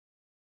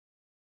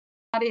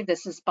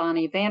This is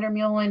Bonnie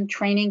Vandermeulen,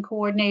 Training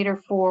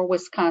Coordinator for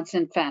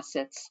Wisconsin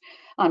Facets.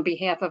 On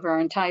behalf of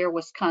our entire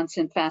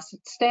Wisconsin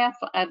Facet staff,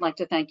 I'd like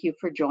to thank you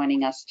for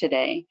joining us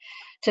today.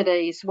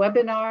 Today's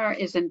webinar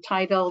is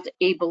entitled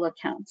Able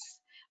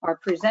Accounts. Our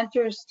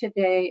presenters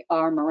today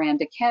are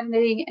Miranda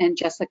Kennedy and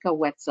Jessica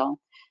Wetzel.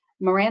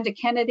 Miranda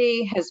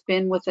Kennedy has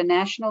been with the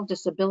National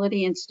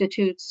Disability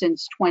Institute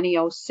since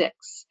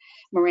 2006.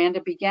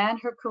 Miranda began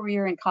her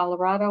career in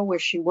Colorado, where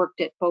she worked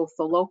at both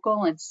the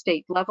local and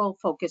state level,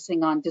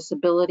 focusing on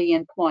disability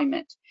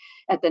employment.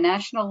 At the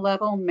national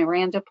level,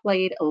 Miranda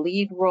played a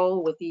lead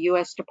role with the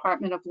U.S.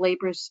 Department of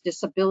Labor's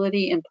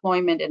Disability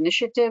Employment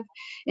Initiative,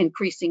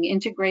 increasing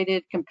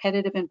integrated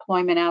competitive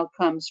employment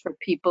outcomes for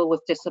people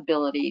with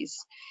disabilities.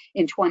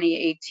 In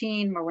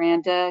 2018,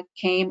 Miranda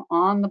came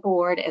on the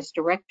board as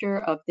director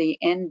of the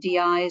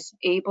NDI's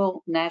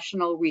ABLE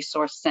National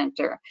Resource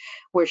Center,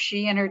 where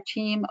she and her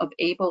team of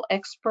ABLE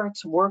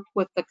experts worked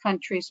with the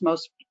country's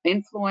most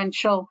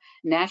influential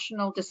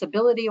national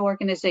disability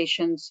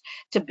organizations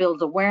to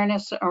build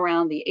awareness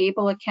around the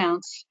ABLE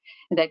accounts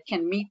that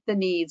can meet the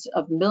needs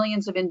of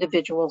millions of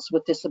individuals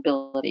with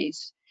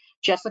disabilities.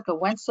 Jessica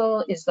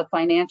Wetzel is the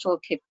Financial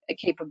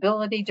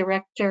Capability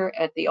Director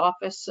at the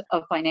Office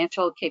of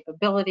Financial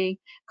Capability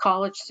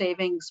College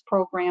Savings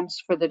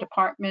Programs for the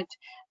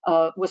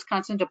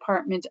Wisconsin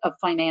Department of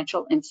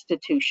Financial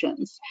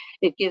Institutions.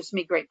 It gives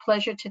me great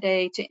pleasure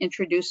today to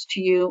introduce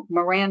to you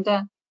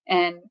Miranda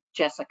and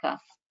Jessica.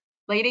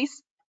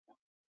 Ladies.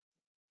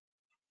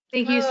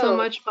 Thank you so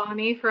much,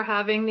 Bonnie, for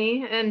having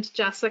me, and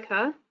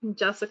Jessica.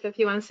 Jessica, if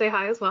you want to say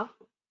hi as well.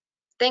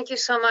 Thank you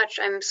so much.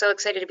 I'm so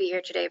excited to be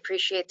here today.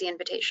 Appreciate the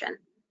invitation.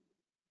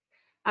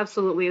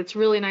 Absolutely. It's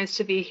really nice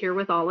to be here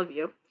with all of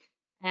you.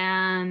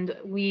 And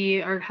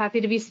we are happy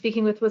to be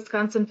speaking with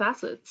Wisconsin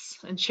Facets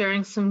and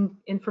sharing some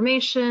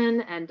information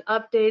and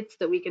updates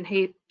that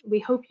we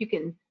hope you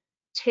can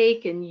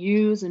take and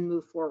use and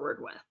move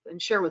forward with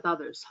and share with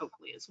others,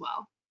 hopefully, as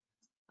well.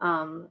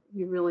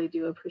 We really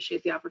do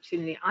appreciate the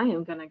opportunity. I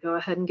am going to go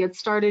ahead and get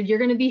started. You're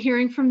going to be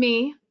hearing from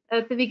me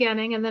at the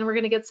beginning, and then we're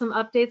going to get some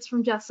updates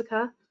from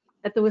Jessica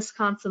at the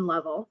Wisconsin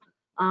level,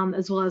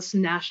 as well as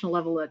some national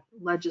level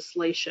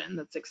legislation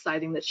that's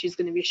exciting that she's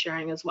going to be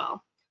sharing as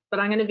well. But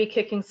I'm going to be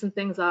kicking some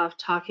things off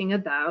talking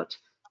about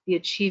the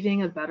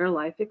Achieving a Better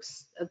Life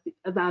Experience,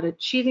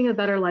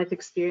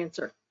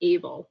 or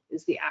ABLE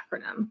is the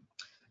acronym.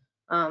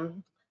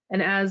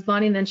 And as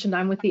Bonnie mentioned,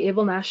 I'm with the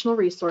ABLE National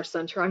Resource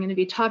Center. I'm going to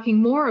be talking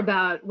more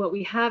about what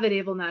we have at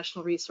ABLE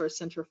National Resource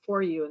Center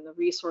for you and the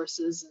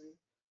resources and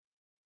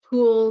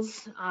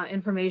tools,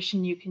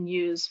 information you can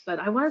use. But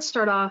I want to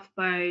start off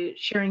by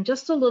sharing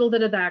just a little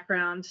bit of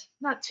background,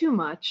 not too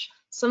much.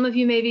 Some of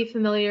you may be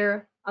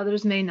familiar,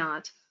 others may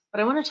not. But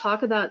I want to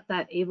talk about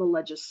that ABLE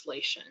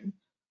legislation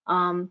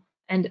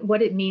and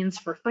what it means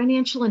for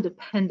financial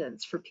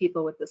independence for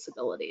people with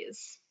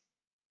disabilities.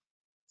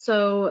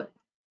 So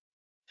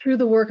through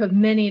the work of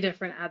many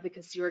different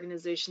advocacy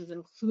organizations,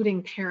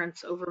 including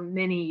parents over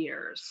many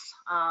years,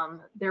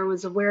 there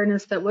was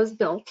awareness that was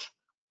built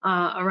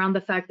around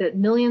the fact that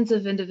millions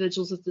of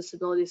individuals with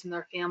disabilities and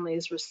their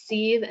families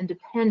receive and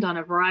depend on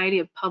a variety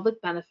of public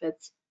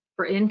benefits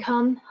for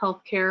income,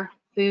 healthcare,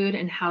 food,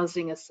 and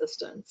housing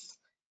assistance.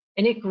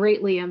 And it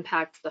greatly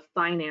impacts the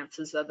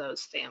finances of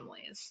those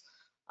families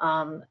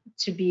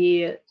to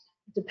be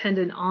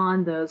dependent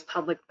on those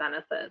public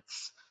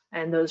benefits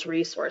and those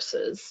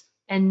resources.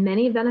 And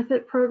many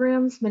benefit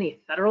programs,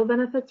 many federal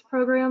benefits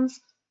programs,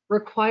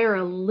 require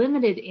a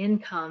limited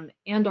income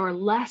and are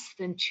less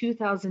than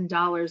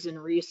 $2,000 in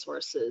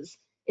resources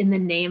in the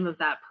name of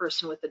that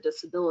person with a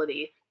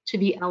disability to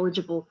be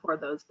eligible for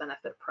those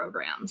benefit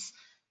programs.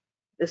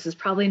 This is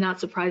probably not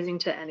surprising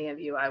to any of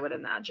you, I would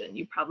imagine.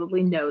 You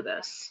probably know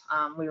this.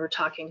 We were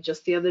talking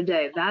just the other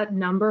day. That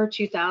number,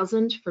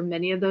 2,000, for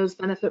many of those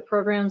benefit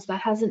programs, that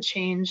hasn't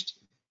changed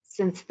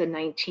since the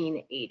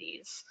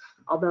 1980s,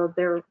 although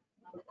there,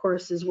 of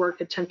course, is work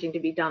attempting to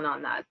be done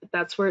on that, but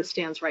that's where it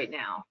stands right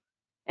now.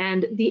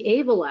 And the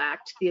ABLE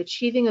Act, the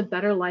Achieving a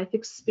Better Life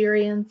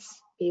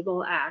Experience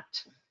ABLE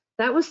Act,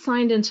 that was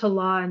signed into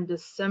law on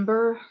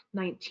December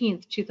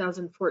 19th,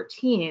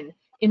 2014,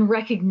 in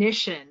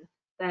recognition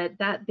that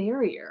that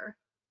barrier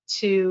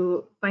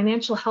to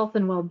financial health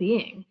and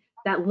well-being,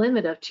 that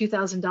limit of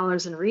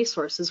 $2,000 in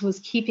resources, was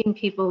keeping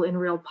people in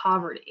real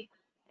poverty.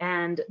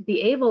 And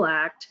the ABLE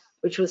Act,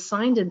 which was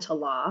signed into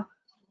law,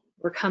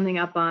 we're coming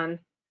up on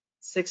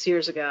 6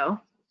 years ago,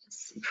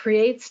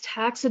 creates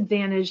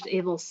tax-advantaged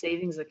ABLE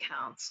savings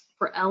accounts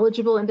for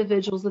eligible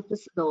individuals with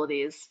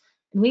disabilities.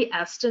 And we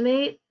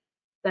estimate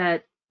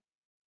that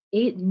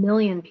 8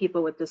 million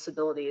people with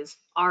disabilities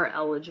are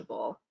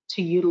eligible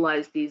to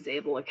utilize these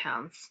ABLE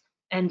accounts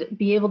and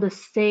be able to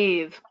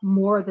save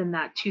more than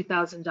that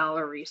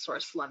 $2,000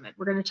 resource limit.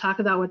 We're going to talk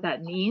about what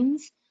that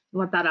means and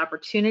what that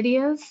opportunity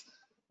is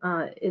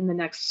in the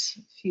next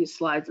few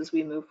slides as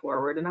we move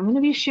forward. And I'm going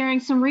to be sharing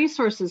some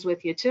resources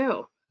with you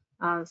too.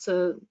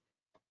 So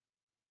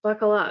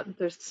buckle up.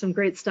 There's some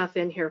great stuff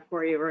in here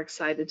for you. We're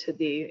excited to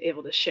be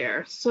able to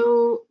share.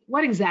 So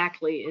what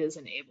exactly is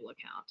an ABLE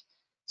account?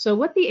 So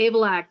what the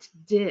ABLE Act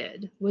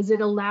did was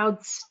it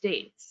allowed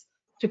states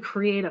to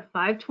create a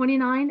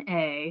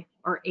 529A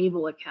or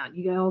ABLE account.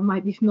 You all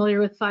might be familiar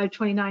with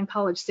 529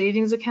 college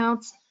savings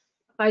accounts.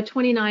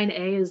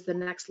 529A is the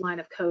next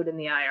line of code in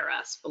the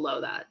IRS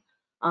below that.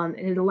 And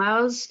it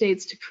allows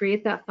states to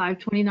create that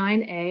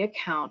 529A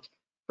account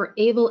for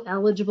ABLE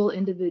eligible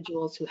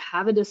individuals who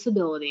have a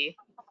disability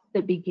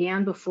that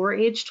began before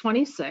age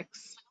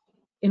 26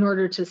 in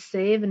order to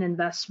save and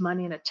invest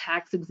money in a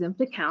tax exempt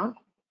account,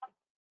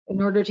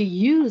 in order to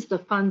use the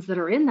funds that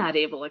are in that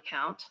ABLE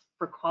account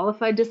for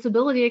qualified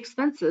disability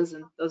expenses,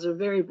 and those are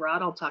very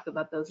broad, I'll talk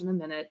about those in a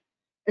minute,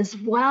 as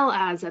well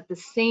as at the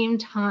same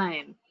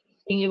time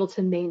being able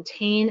to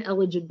maintain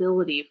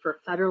eligibility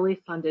for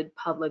federally funded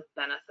public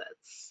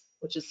benefits,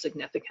 which is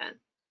significant.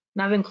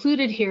 And I've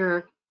included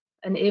here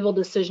an ABLE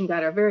decision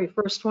guide, our very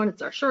first one,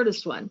 it's our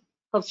shortest one,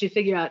 helps you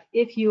figure out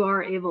if you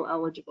are ABLE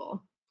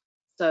eligible.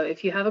 So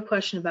if you have a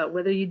question about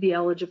whether you'd be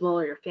eligible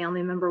or your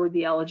family member would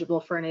be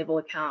eligible for an ABLE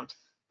account,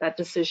 that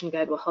decision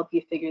guide will help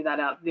you figure that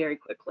out very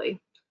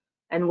quickly,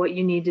 and what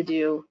you need to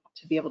do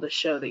to be able to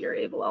show that you're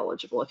ABLE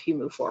eligible if you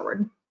move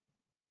forward.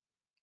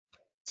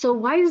 So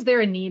why is there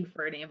a need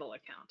for an ABLE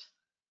account?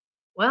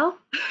 Well,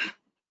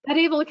 that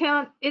ABLE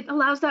account, it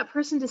allows that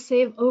person to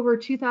save over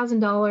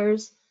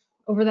 $2,000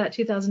 over that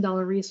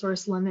 $2,000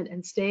 resource limit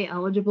and stay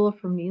eligible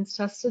for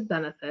means-tested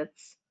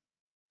benefits.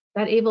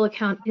 That ABLE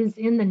account is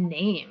in the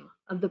name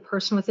of the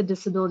person with a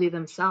disability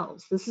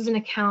themselves. This is an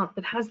account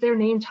that has their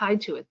name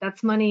tied to it.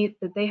 That's money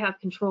that they have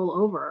control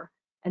over,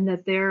 and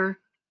that their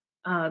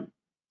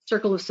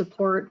circle of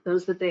support,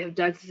 those that they have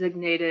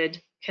designated,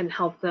 can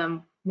help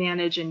them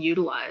manage and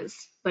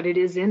utilize, but it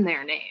is in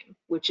their name,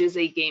 which is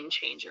a game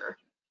changer.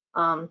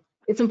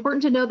 It's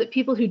important to know that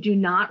people who do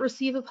not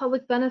receive a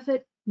public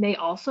benefit may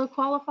also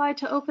qualify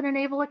to open an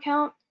ABLE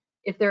account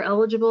if they're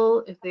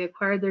eligible, if they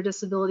acquired their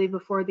disability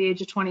before the age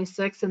of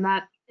 26, and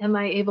that Am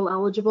I ABLE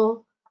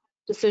eligible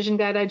decision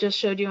guide I just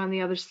showed you on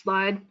the other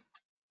slide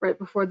right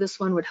before this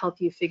one would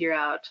help you figure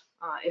out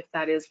if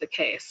that is the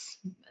case.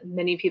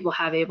 Many people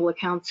have ABLE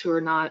accounts who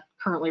are not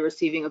currently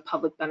receiving a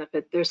public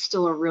benefit. There's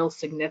still a real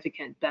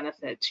significant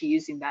benefit to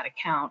using that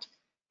account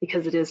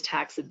because it is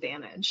tax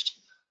advantaged.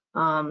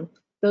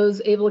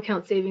 Those ABLE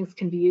account savings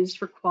can be used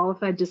for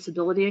qualified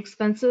disability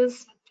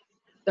expenses.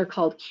 They're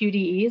called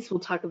QDEs. We'll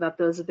talk about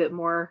those a bit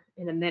more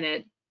in a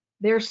minute.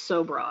 They're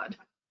so broad,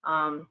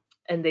 and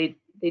they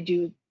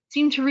do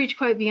seem to reach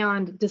quite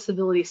beyond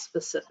disability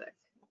specific,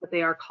 but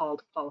they are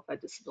called qualified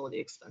disability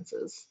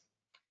expenses.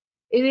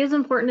 It is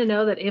important to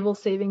know that ABLE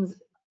savings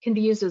can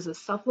be used as a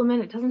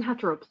supplement. It doesn't have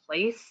to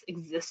replace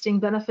existing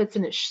benefits,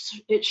 and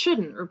it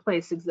shouldn't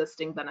replace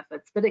existing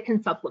benefits, but it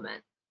can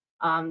supplement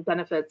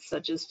benefits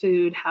such as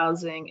food,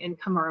 housing,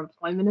 income, or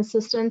employment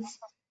assistance.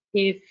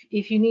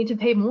 If you need to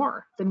pay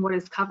more than what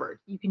is covered,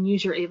 you can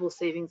use your ABLE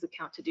savings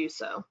account to do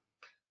so.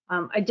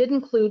 I did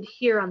include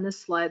here on this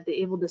slide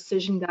the ABLE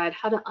decision guide,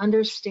 how to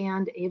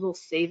understand ABLE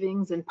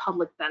savings and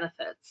public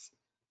benefits.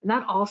 And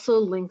that also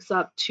links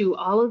up to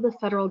all of the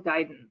federal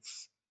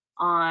guidance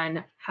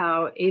on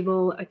how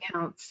ABLE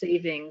account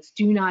savings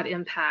do not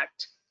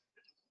impact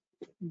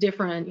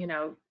different,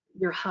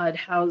 your HUD,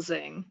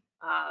 housing,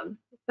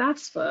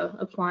 FAFSA,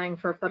 applying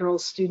for federal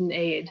student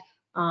aid,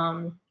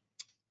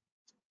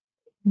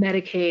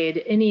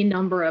 Medicaid, any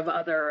number of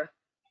other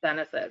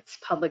benefits,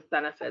 public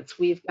benefits.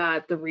 We've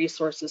got the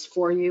resources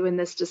for you in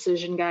this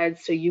decision guide,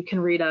 so you can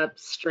read up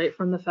straight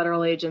from the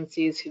federal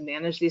agencies who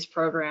manage these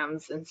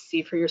programs and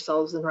see for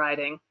yourselves in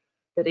writing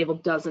that ABLE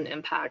doesn't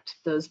impact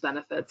those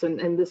benefits.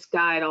 And this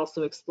guide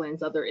also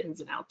explains other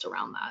ins and outs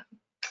around that,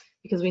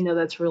 because we know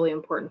that's really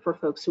important for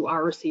folks who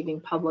are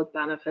receiving public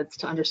benefits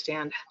to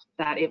understand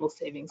that ABLE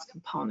savings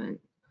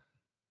component.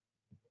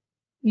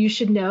 You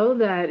should know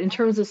that in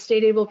terms of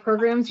state ABLE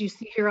programs, you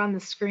see here on the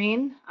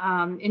screen,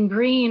 in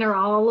green are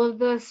all of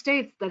the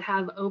states that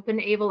have open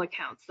ABLE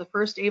accounts. The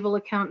first ABLE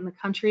account in the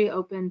country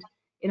opened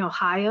in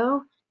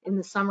Ohio in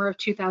the summer of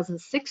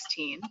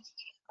 2016.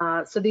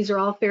 So these are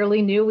all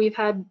fairly new. We've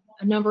had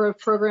a number of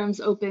programs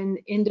open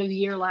end of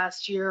year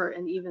last year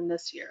and even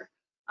this year.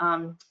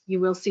 You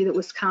will see that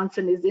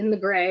Wisconsin is in the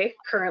gray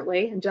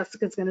currently, and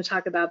Jessica's going to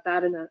talk about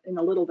that in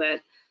a little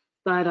bit.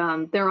 But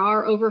there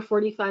are over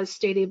 45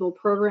 state ABLE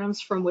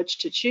programs from which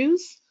to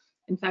choose.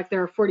 In fact,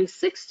 there are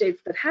 46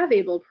 states that have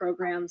ABLE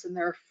programs, and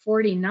there are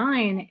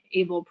 49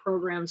 ABLE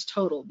programs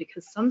total,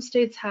 because some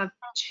states have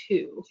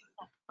 2.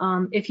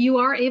 If you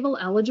are ABLE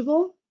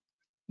eligible,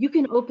 you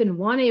can open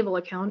one ABLE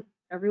account.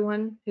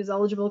 Everyone who's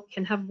eligible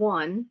can have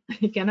one.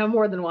 You can't have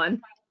more than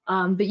one.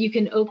 But you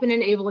can open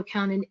an ABLE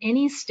account in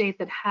any state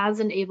that has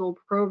an ABLE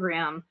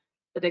program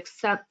that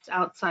accepts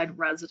outside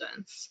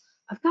residents.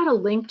 I've got a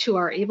link to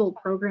our ABLE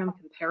program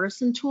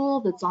comparison tool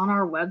that's on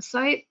our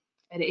website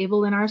at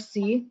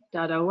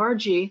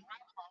ablenrc.org. And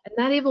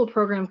that ABLE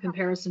program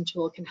comparison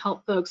tool can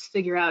help folks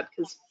figure out,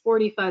 because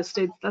 45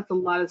 states, that's a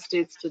lot of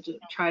states to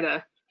try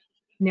to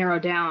narrow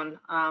down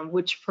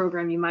which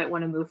program you might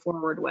want to move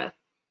forward with.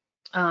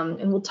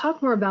 And we'll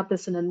talk more about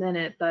this in a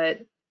minute, but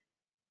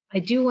I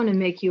do want to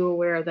make you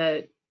aware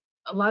that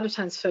a lot of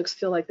times folks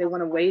feel like they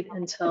want to wait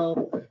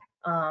until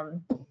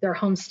their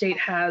home state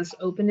has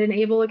opened an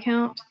ABLE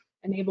account,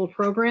 an ABLE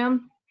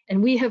program.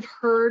 And we have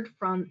heard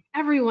from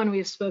everyone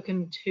we've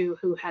spoken to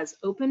who has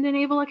opened an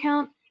ABLE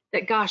account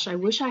that, gosh, I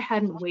wish I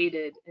hadn't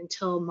waited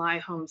until my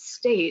home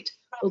state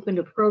opened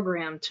a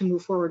program to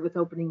move forward with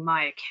opening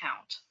my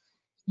account.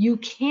 You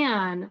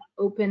can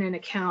open an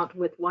account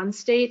with one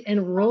state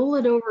and roll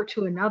it over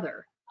to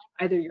another,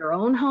 either your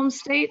own home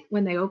state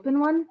when they open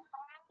one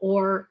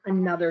or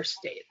another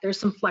state. There's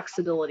some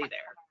flexibility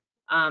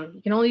there.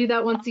 You can only do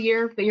that once a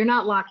year, but you're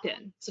not locked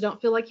in, so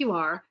don't feel like you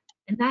are.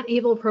 And that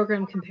ABLE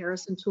program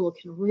comparison tool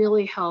can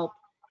really help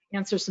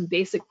answer some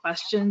basic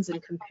questions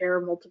and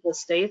compare multiple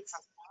states,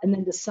 and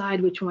then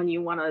decide which one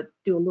you want to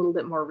do a little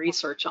bit more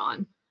research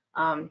on.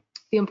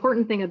 The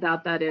important thing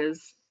about that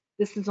is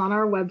this is on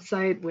our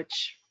website,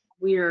 which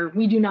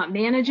we do not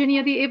manage any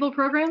of the ABLE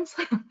programs.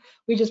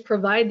 We just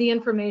provide the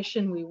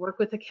information. We work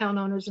with account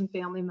owners and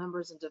family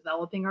members in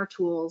developing our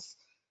tools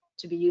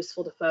to be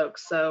useful to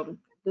folks. So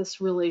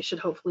this really should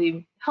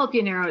hopefully help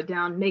you narrow it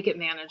down, make it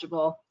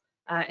manageable,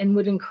 and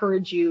would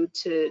encourage you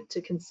to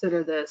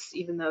consider this,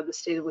 even though the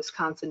state of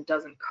Wisconsin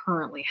doesn't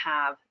currently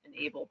have an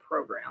ABLE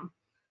program.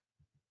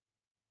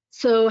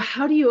 So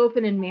how do you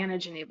open and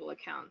manage an ABLE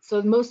account? So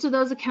most of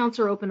those accounts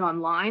are open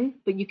online,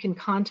 but you can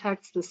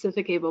contact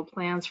specific ABLE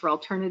plans for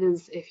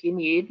alternatives if you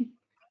need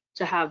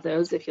to have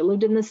those. If you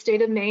lived in the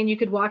state of Maine, you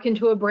could walk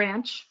into a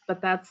branch,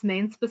 but that's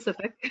Maine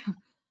specific.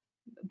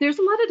 There's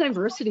a lot of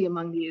diversity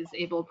among these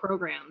ABLE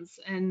programs,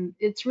 and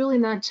it's really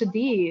meant to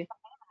be,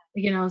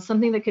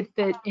 something that could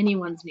fit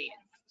anyone's needs.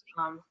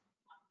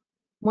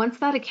 Once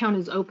that account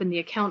is open, the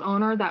account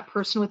owner, that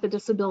person with a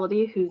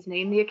disability whose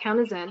name the account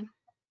is in,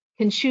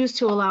 can choose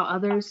to allow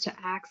others to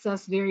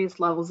access various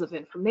levels of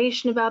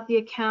information about the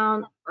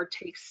account or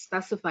take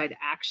specified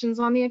actions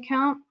on the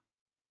account.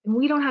 And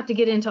we don't have to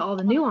get into all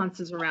the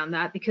nuances around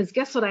that, because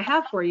guess what I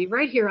have for you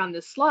right here on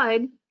this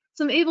slide?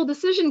 Some ABLE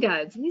decision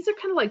guides. And these are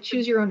kind of like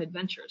choose your own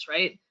adventures,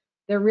 right?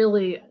 They're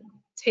really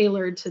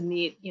tailored to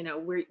meet,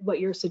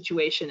 what your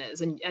situation is,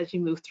 and as you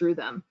move through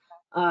them.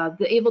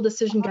 The ABLE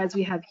decision guides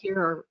we have here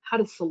are how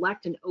to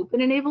select and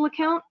open an ABLE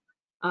account.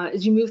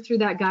 As you move through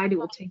that guide, it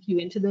will take you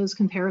into those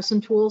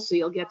comparison tools. So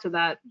you'll get to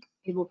that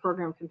ABLE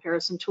program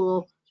comparison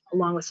tool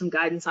along with some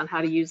guidance on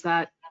how to use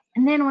that.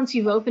 And then once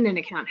you've opened an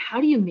account,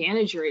 how do you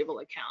manage your ABLE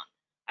account?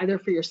 Either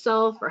for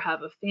yourself or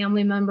have a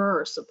family member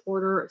or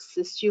supporter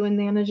assist you in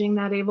managing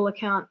that ABLE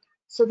account.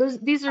 So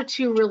these are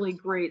two really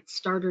great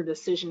starter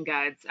decision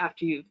guides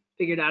after you've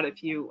figured out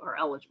if you are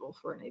eligible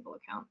for an ABLE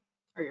account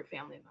or your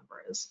family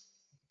member is.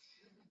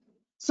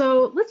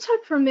 So let's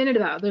talk for a minute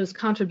about those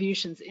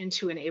contributions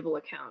into an ABLE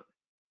account.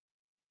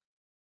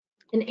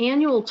 An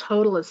annual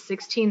total of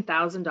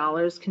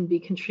 $16,000 can be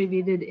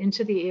contributed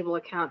into the ABLE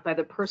account by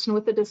the person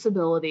with the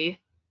disability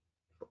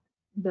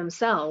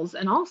themselves,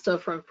 and also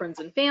from friends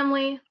and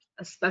family,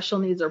 a special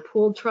needs or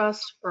pooled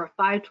trust, or a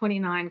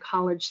 529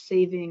 college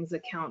savings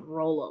account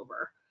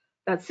rollover.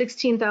 That's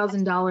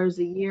 $16,000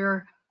 a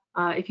year.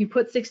 If you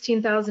put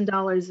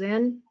 $16,000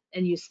 in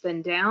and you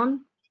spend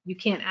down, you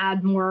can't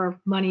add more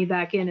money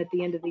back in at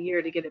the end of the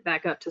year to get it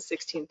back up to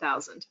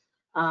 $16,000.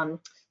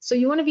 So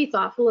you want to be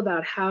thoughtful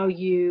about how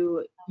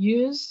you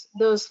use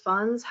those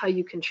funds, how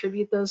you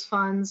contribute those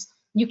funds.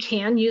 You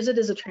can use it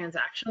as a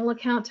transactional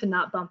account to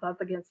not bump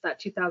up against that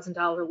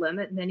 $2,000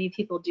 limit. Many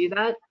people do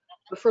that.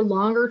 But for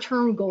longer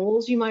term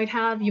goals you might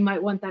have, you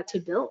might want that to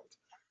build.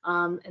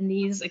 And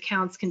these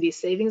accounts can be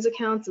savings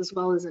accounts as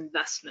well as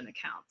investment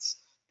accounts.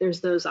 There's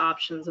those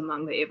options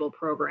among the ABLE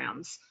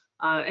programs.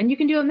 And you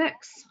can do a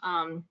mix.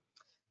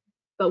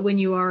 But when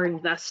you are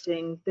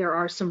investing, there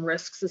are some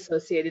risks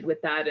associated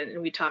with that, and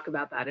we talk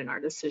about that in our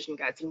decision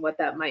guides and what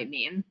that might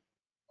mean.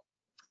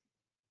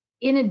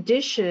 In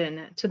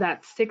addition to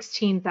that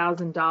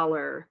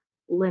 $16,000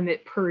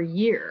 limit per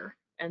year,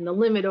 and the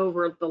limit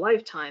over the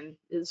lifetime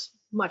is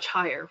much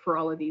higher for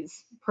all of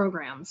these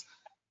programs,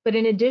 but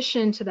in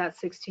addition to that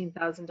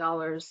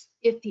 $16,000,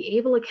 if the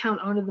ABLE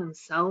account owner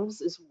themselves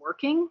is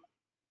working,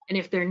 and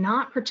if they're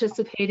not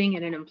participating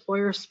in an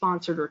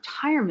employer-sponsored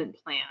retirement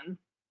plan,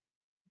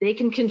 they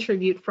can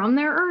contribute from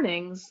their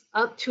earnings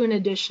up to an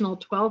additional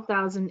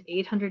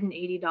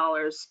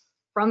 $12,880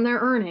 from their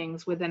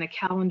earnings within a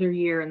calendar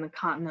year in the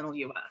continental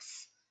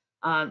US.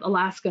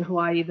 Alaska and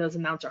Hawaii, those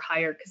amounts are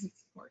higher because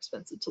it's more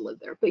expensive to live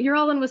there. But you're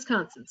all in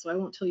Wisconsin, so I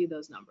won't tell you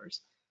those numbers.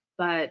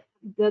 But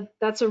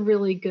that's a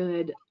really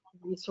good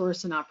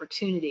resource and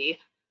opportunity.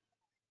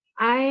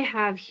 I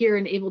have here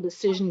an ABLE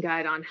decision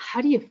guide on how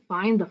do you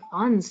find the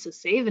funds to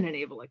save in an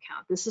ABLE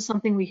account. This is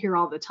something we hear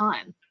all the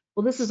time.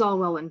 Well, this is all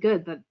well and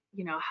good, but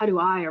how do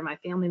I or my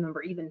family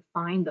member even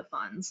find the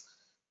funds?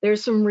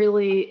 There's some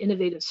really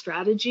innovative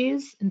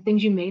strategies and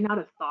things you may not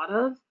have thought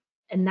of.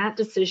 And that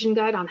decision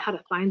guide on how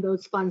to find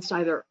those funds to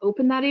either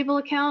open that ABLE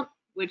account,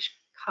 which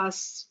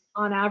costs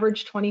on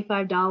average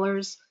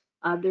 $25.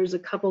 There's a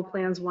couple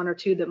plans, one or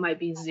two that might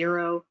be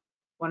 $0,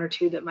 one or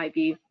two that might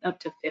be up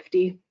to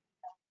 $50.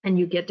 And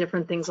you get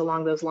different things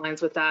along those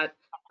lines with that.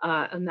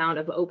 amount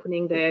of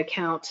opening the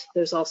account.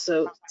 There's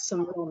also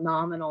some real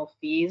nominal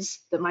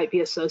fees that might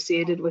be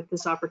associated with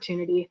this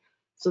opportunity.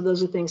 So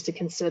those are things to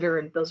consider,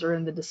 and those are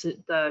in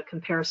the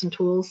comparison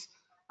tools.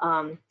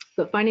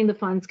 But finding the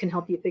funds can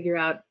help you figure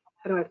out,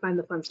 how do I find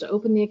the funds to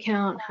open the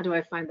account? How do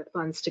I find the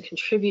funds to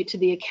contribute to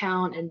the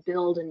account and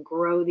build and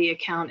grow the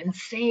account and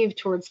save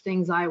towards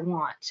things I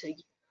want to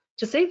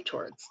save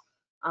towards?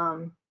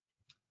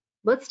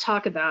 Let's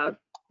talk about,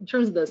 in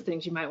terms of those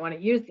things you might want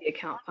to use the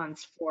account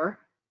funds for,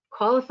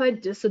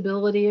 qualified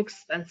disability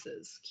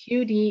expenses,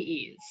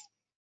 QDEs.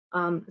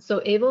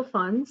 So ABLE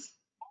funds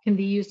can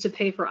be used to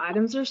pay for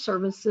items or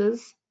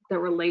services that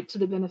relate to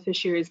the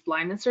beneficiary's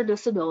blindness or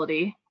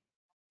disability,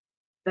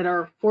 that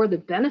are for the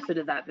benefit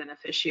of that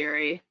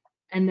beneficiary,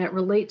 and that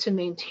relate to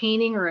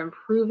maintaining or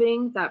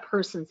improving that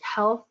person's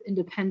health,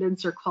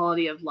 independence, or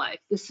quality of life.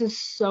 This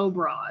is so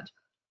broad,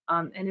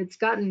 and it's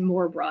gotten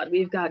more broad.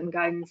 We've gotten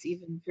guidance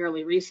even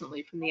fairly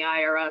recently from the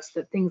IRS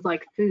that things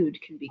like food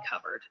can be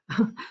covered.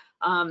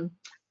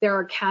 There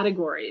are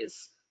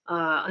categories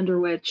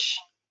under which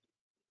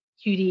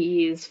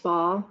QDEs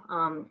fall: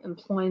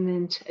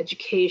 employment,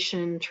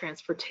 education,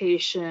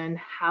 transportation,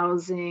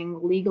 housing,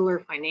 legal or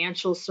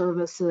financial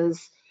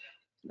services.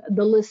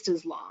 The list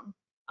is long.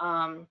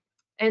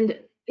 And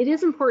it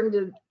is important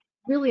to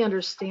really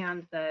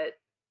understand that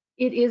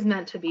it is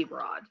meant to be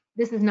broad.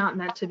 This is not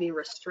meant to be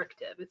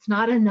restrictive. It's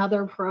not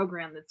another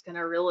program that's going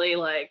to really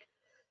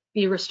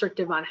be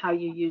restrictive on how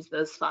you use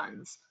those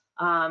funds.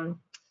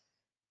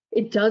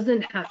 It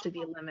doesn't have to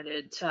be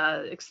limited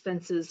to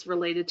expenses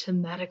related to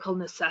medical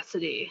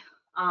necessity,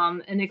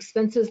 and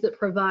expenses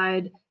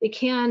that it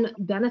can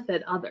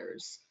benefit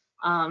others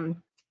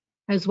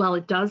as well.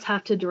 It does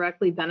have to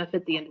directly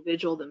benefit the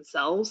individual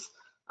themselves.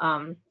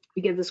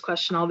 We get this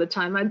question all the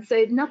time. I'd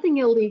say nothing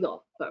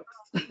illegal, folks.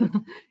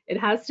 It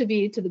has to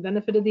be to the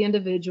benefit of the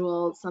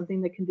individual,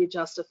 something that can be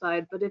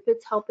justified. But if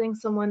it's helping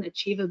someone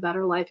achieve a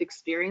better life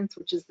experience,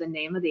 which is the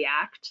name of the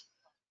act,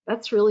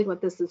 that's really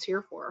what this is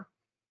here for.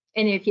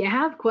 And if you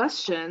have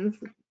questions,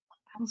 I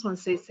almost want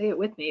to say it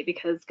with me,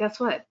 because guess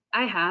what?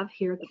 I have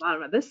here at the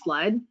bottom of this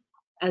slide,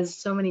 as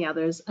so many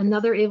others,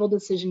 another ABLE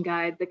decision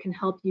guide that can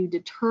help you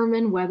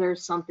determine whether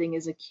something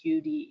is a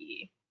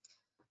QDE.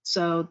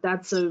 So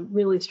that's a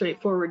really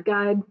straightforward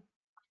guide.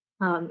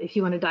 If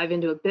you want to dive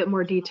into a bit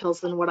more details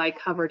than what I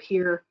covered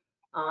here,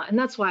 and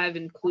that's why I've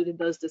included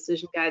those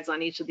decision guides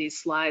on each of these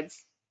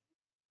slides,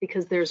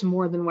 because there's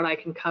more than what I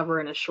can cover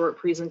in a short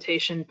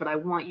presentation, but I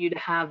want you to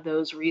have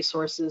those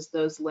resources,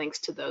 those links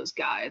to those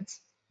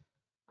guides.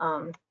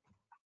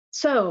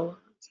 So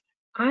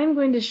I'm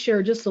going to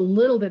share just a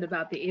little bit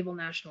about the ABLE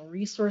National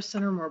Resource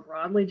Center more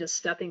broadly, just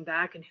stepping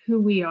back and who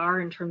we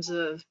are in terms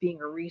of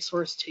being a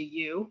resource to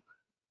you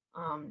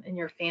and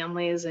your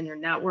families and your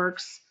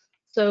networks.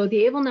 So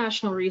the ABLE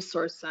National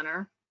Resource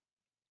Center,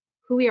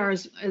 who we are,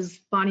 as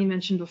Bonnie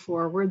mentioned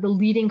before, we're the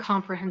leading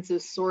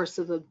comprehensive source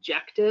of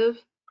objective,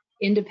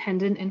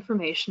 independent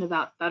information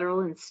about federal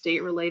and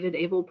state-related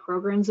ABLE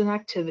programs and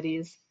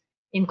activities,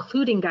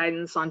 including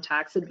guidance on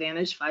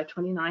tax-advantaged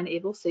 529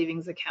 ABLE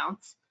savings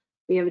accounts.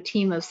 We have a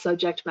team of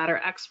subject matter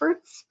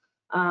experts.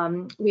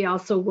 We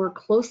also work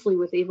closely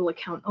with ABLE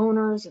account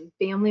owners and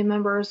family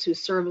members who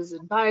serve as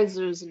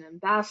advisors and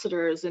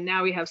ambassadors, and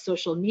now we have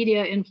social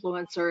media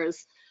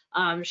influencers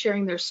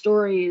sharing their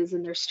stories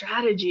and their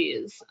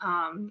strategies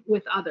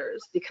with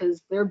others,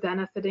 because they're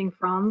benefiting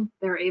from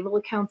their ABLE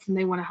accounts and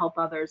they want to help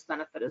others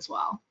benefit as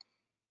well.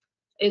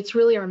 It's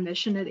really our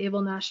mission at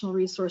ABLE National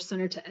Resource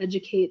Center to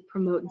educate,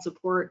 promote, and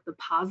support the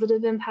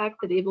positive impact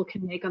that ABLE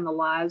can make on the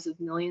lives of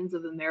millions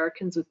of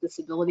Americans with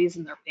disabilities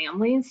and their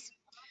families.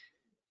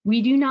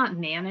 We do not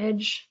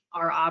manage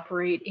or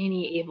operate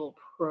any ABLE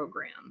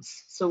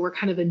programs, so we're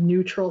kind of a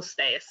neutral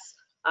space.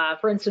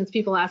 For instance,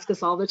 people ask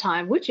us all the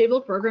time, which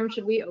ABLE program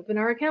should we open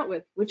our account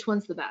with? Which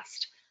one's the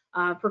best?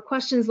 For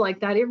questions like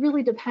that, it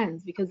really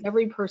depends, because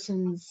every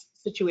person's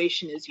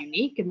situation is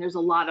unique and there's a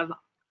lot of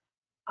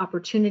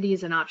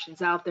opportunities and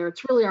options out there.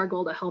 It's really our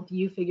goal to help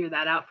you figure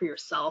that out for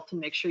yourself and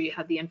make sure you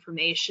have the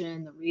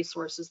information, the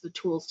resources, the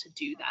tools to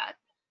do that.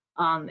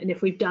 And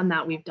if we've done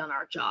that, we've done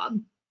our job.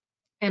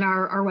 And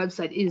our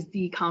website is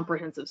the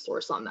comprehensive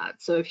source on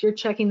that. So if you're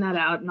checking that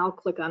out, and I'll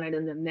click on it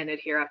in a minute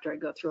here after I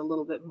go through a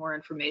little bit more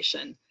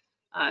information,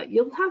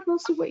 you'll have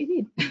most of what you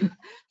need.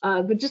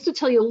 But just to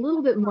tell you a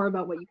little bit more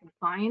about what you can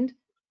find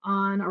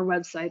on our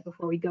website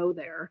before we go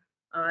there,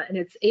 and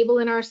it's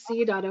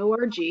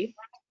ablenrc.org.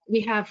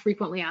 We have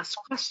frequently asked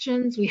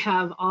questions. We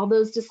have all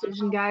those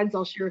decision guides.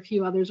 I'll share a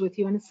few others with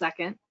you in a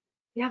second.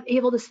 We have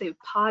Able to Save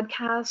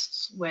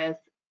podcasts with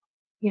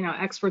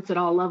experts at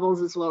all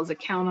levels, as well as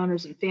account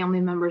owners and family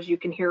members you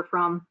can hear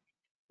from.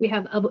 We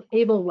have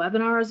ABLE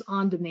webinars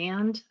on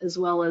demand, as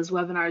well as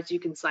webinars you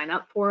can sign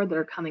up for that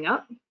are coming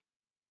up.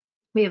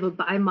 We have a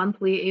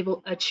bi-monthly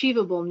ABLE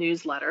Achievable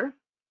newsletter,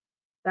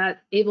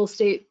 that ABLE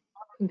state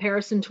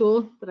comparison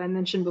tool that I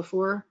mentioned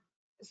before,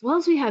 as well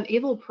as we have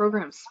ABLE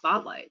program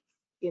spotlights.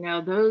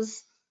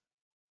 Those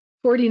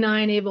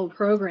 49 ABLE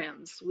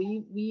programs.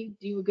 We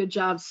do a good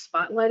job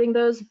spotlighting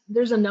those.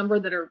 There's a number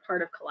that are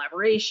part of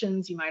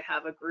collaborations. You might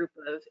have a group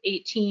of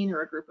 18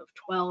 or a group of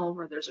 12,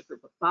 or there's a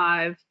group of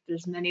 5.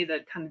 There's many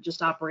that kind of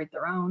just operate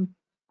their own.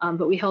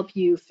 But we help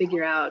you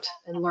figure out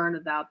and learn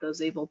about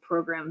those ABLE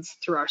programs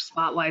through our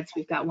spotlights.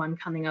 We've got one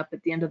coming up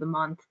at the end of the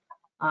month,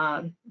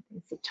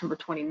 September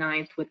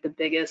 29th, with the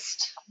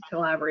biggest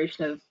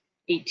collaboration of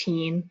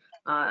 18.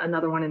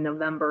 Another one in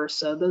November.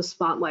 So those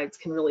spotlights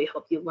can really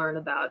help you learn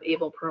about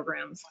ABLE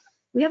programs.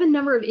 We have a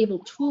number of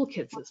ABLE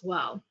toolkits as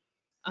well.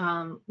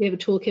 We have a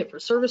toolkit for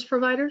service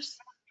providers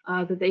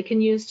that they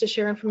can use to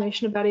share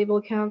information about ABLE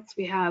accounts.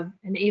 We have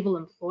an ABLE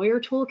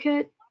employer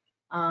toolkit.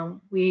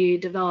 We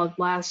developed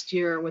last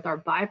year with our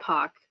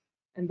BIPOC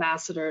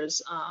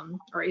ambassadors,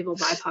 our ABLE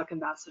BIPOC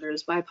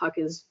ambassadors. BIPOC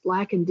is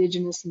Black,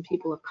 Indigenous, and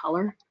People of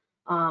Color.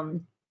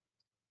 An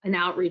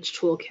outreach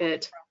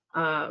toolkit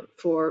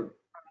for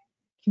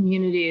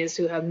communities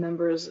who have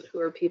members who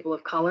are people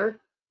of color,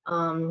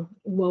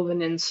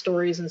 woven in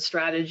stories and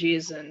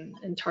strategies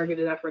and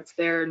targeted efforts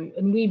there.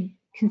 And we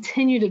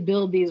continue to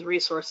build these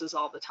resources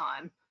all the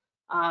time.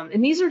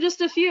 And these are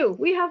just a few.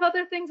 We have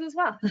other things as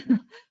well.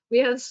 We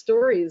have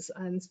stories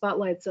and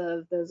spotlights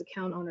of those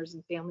account owners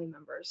and family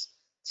members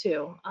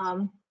too.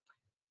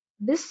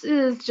 This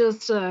is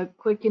just a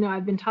quick,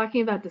 I've been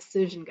talking about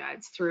decision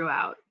guides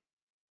throughout.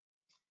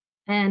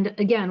 And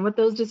again, what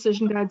those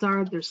decision guides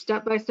are, they're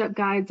step-by-step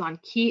guides on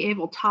key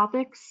ABLE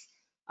topics.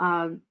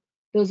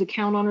 Those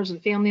account owners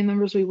and family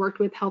members we worked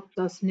with helped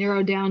us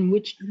narrow down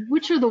which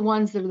are the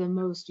ones that are the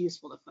most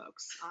useful to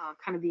folks,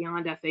 kind of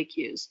beyond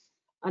FAQs.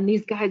 And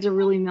these guides are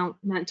really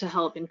meant to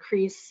help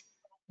increase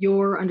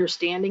your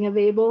understanding of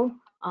ABLE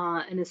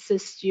and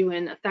assist you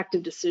in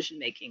effective decision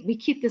making. We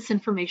keep this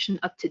information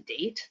up to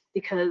date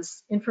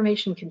because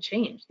information can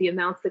change. The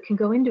amounts that can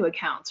go into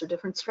accounts or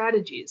different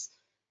strategies,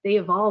 they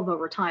evolve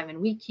over time,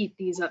 and we keep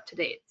these up to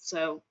date.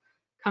 So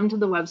come to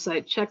the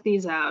website, check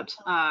these out.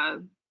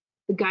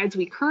 The guides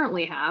we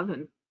currently have,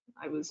 and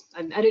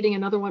I'm editing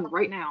another one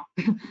right now,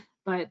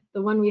 but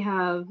the one we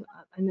have,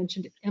 I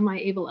mentioned, am I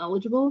ABLE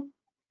eligible?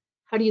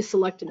 How do you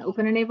select and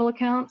open an ABLE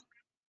account?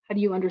 How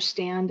do you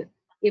understand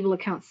ABLE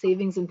account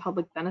savings and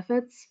public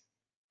benefits?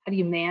 How do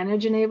you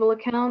manage an ABLE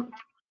account?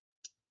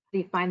 How do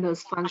you find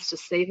those funds to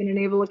save in an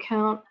ABLE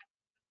account?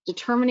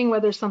 Determining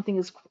whether something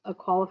is a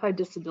qualified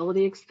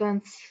disability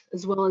expense,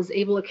 as well as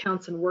ABLE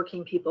accounts and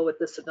working people with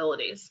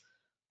disabilities.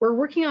 We're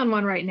working on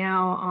one right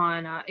now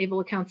on ABLE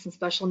accounts and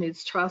special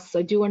needs trusts.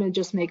 I do want to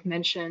just make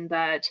mention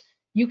that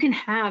you can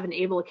have an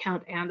ABLE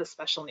account and a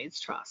special needs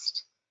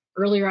trust.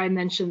 Earlier, I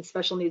mentioned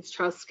special needs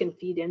trusts can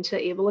feed into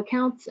ABLE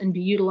accounts and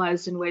be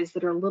utilized in ways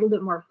that are a little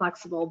bit more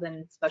flexible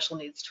than special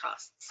needs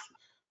trusts.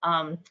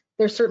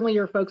 There's certainly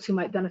your folks who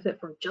might benefit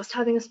from just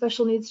having a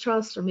special needs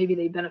trust, or maybe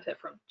they benefit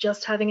from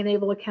just having an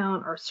ABLE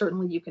account, or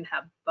certainly you can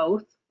have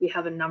both. We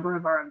have a number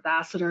of our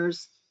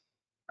ambassadors,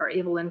 our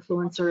ABLE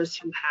influencers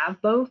who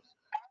have both.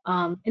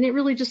 And it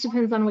really just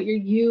depends on what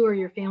you or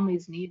your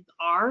family's needs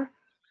are.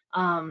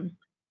 Some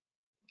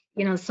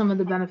of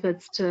the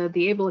benefits to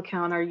the ABLE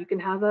account are you can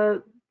have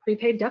a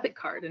prepaid debit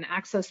card and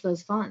access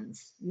those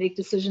funds, make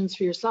decisions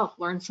for yourself,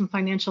 learn some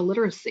financial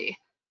literacy,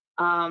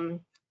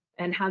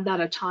 and have that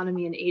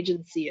autonomy and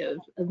agency of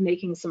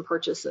making some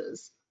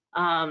purchases.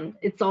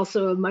 It's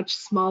also a much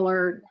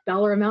smaller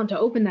dollar amount to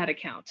open that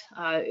account.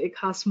 It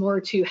costs more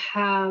to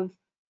have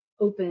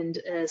opened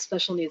a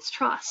special needs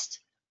trust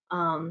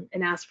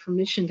and ask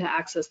permission to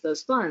access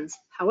those funds.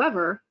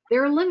 However,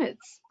 there are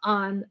limits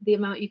on the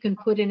amount you can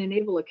put in an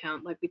ABLE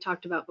account, like we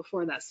talked about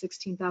before, that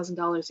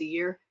 $16,000 a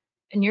year.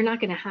 And you're not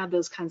going to have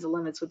those kinds of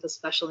limits with a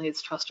special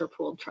needs trust or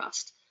pooled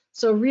trust.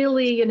 So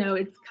really,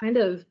 it's kind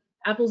of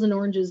apples and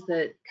oranges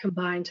that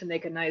combine to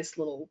make a nice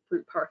little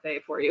fruit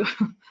parfait for you.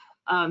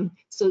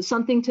 So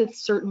something to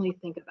certainly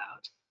think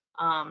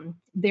about.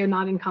 They're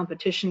not in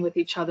competition with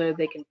each other.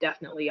 They can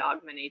definitely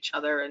augment each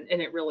other, and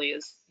it really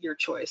is your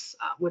choice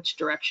which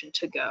direction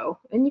to go.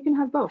 And you can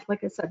have both,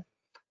 like I said.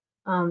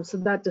 So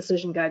that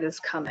decision guide is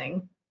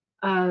coming.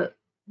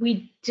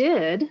 We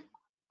did,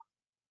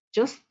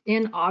 just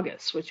in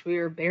August, which we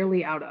are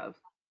barely out of,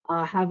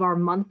 have our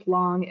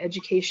month-long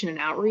education and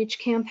outreach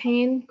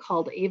campaign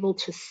called Able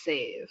to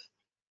Save.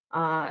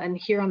 And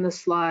here on this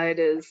slide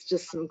is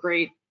just some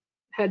great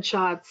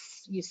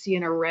headshots. You see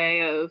an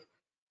array of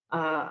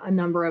a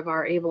number of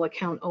our ABLE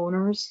account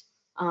owners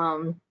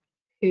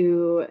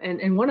who,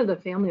 and one of the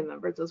family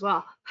members as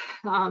well,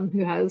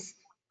 who has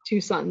 2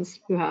 sons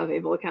who have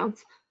ABLE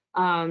accounts,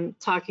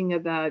 talking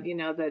about,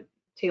 that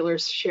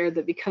Taylor's shared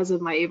that because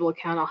of my ABLE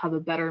account, I'll have a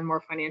better and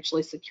more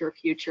financially secure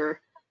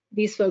future.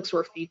 These folks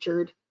were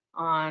featured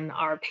on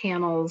our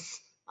panels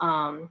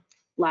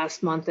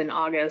last month in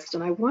August,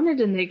 and I wanted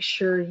to make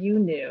sure you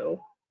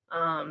knew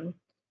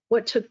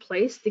what took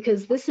place,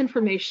 because this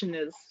information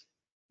is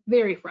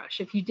very fresh.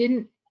 If you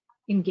didn't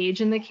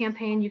engage in the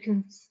campaign, you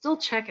can still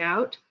check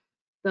out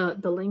the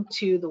link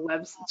to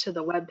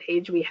the web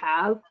page we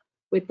have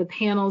with the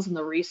panels and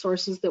the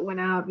resources that went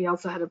out. We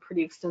also had a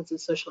pretty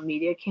extensive social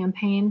media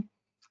campaign.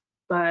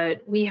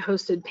 but we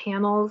hosted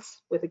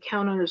panels with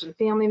account owners and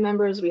family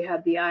members. We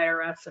had the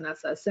IRS and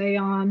SSA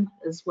on,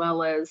 as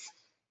well as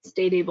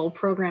state able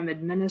program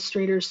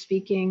administrators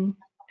speaking,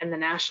 and the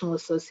National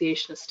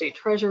Association of State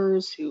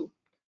Treasurers, who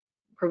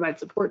provide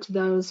support to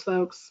those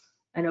folks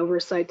and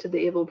oversight to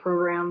the ABLE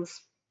programs.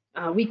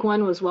 Week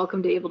 1 was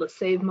Welcome to Able to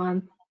Save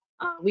Month.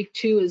 Week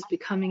 2 is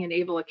Becoming an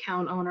ABLE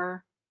Account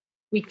Owner.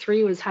 Week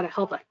 3 was How to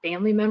Help a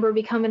Family Member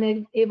Become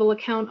an ABLE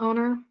Account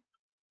Owner.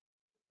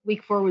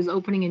 Week 4 was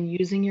Opening and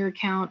Using Your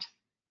Account.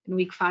 And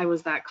Week 5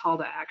 was that Call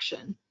to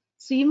Action.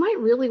 So you might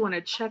really want to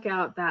check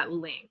out that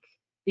link,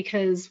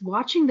 because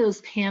watching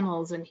those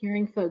panels and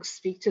hearing folks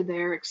speak to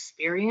their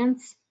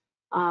experience,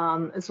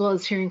 as well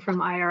as hearing from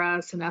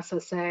IRS and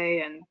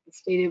SSA and the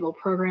state able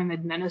program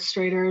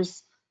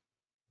administrators,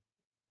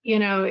 you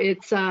know,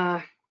 it's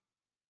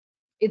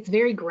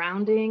very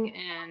grounding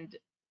and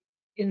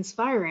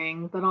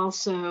inspiring, but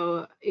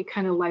also it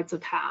kind of lights a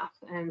path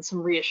and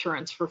some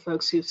reassurance for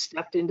folks who've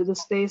stepped into the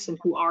space and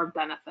who are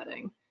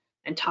benefiting,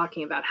 and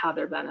talking about how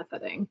they're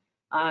benefiting,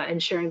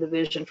 and sharing the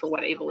vision for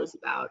what ABLE is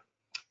about.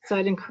 So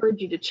I'd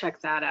encourage you to check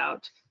that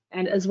out,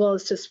 and as well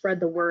as to spread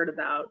the word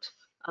about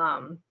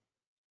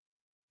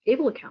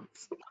ABLE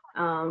accounts.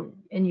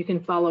 And you can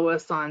follow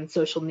us on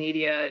social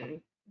media,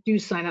 and do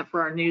sign up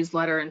for our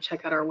newsletter and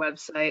check out our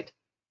website.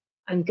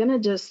 I'm gonna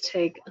just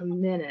take a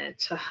minute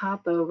to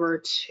hop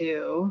over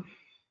to, I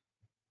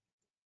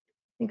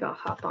think I'll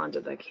hop onto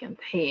the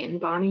campaign.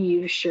 Bonnie,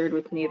 you shared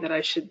with me that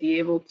I should be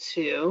able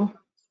to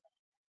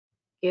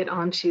get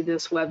onto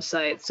this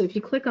website. So if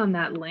you click on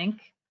that link,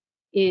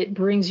 it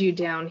brings you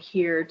down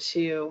here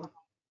to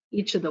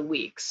each of the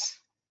weeks.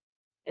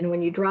 And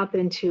when you drop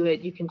into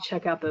it, you can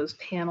check out those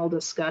panel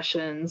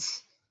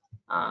discussions,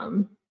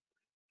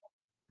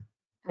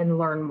 and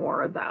learn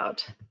more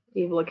about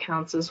ABLE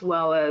accounts, as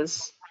well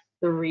as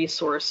the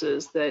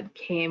resources that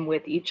came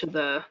with each of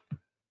the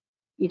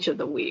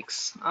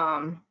weeks.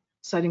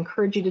 So I'd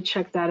encourage you to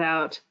check that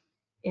out.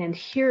 And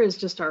here is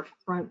just our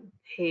front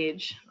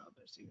page. Oh,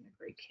 there's even a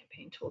great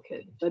campaign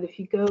toolkit. But if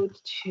you go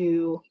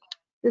to,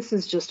 this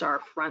is just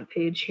our front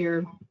page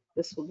here.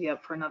 This will be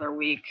up for another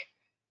week,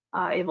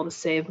 Able to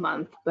Save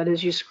Month. But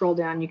as you scroll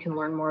down, you can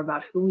learn more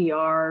about who we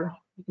are.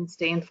 You can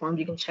stay informed.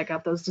 You can check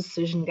out those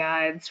decision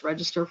guides,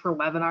 register for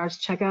webinars,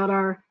 check out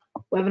our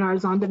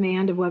webinars on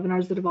demand of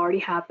webinars that have already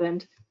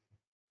happened.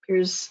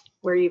 Here's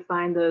where you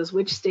find those,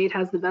 which state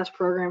has the best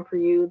program for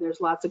you.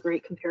 There's lots of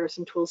great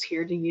comparison tools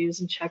here to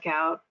use and check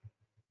out.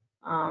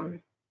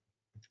 You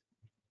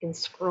can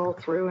scroll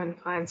through and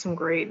find some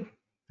great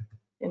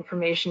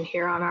information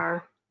here on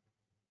our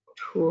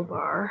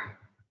toolbar.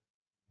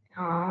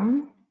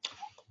 And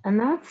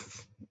that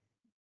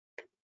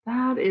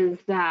is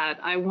that.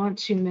 I want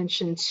to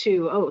mention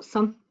too,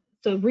 so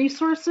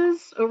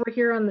resources over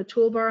here on the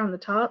toolbar on the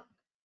top,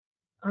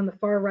 on the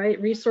far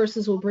right,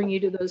 resources will bring you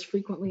to those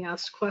frequently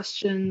asked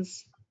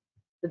questions,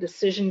 the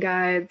decision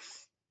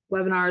guides,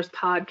 webinars,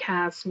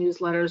 podcasts,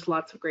 newsletters,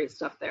 lots of great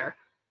stuff there.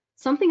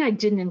 Something I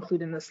didn't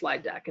include in the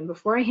slide deck, and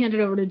before I hand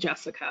it over to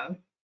Jessica,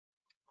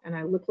 and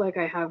I look like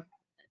I have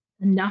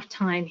enough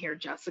time here,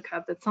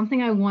 Jessica, but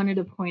something I wanted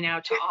to point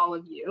out to all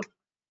of you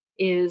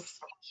is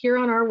here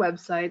on our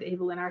website,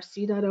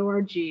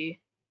 ablenrc.org.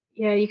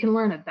 Yeah, you can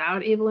learn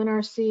about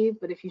ABLE-NRC,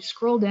 but if you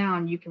scroll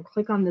down, you can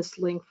click on this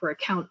link for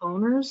account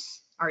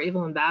owners, our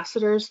ABLE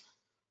ambassadors,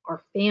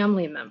 or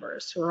family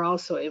members who are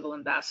also ABLE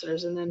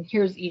ambassadors. And then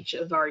here's each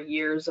of our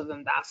years of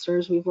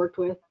ambassadors we've worked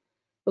with.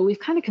 But we've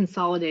kind of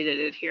consolidated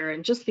it here.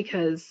 And just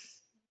because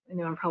I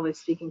know I'm probably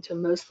speaking to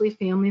mostly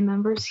family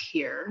members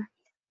here,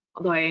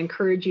 although I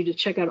encourage you to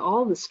check out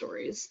all the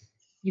stories,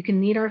 you can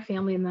meet our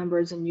family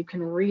members and you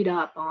can read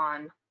up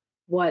on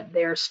what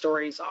their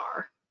stories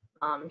are.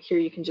 Here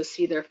you can just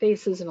see their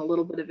faces and a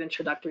little bit of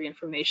introductory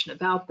information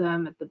about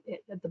them.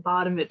 At the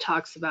bottom, it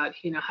talks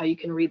about, you know, how you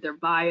can read their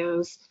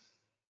bios.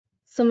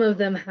 Some of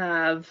them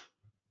have,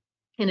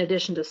 in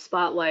addition to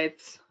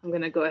spotlights, I'm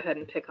going to go ahead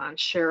and pick on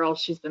Cheryl.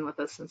 She's been with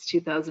us since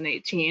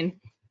 2018.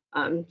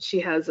 She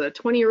has a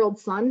 20-year-old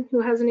son who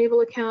has an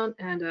ABLE account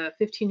and a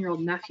 15-year-old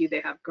nephew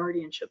they have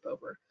guardianship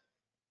over,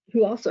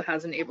 who also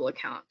has an ABLE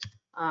account.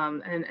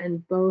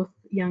 And both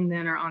young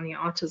men are on the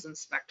autism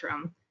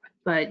spectrum.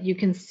 But you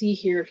can see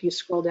here, if you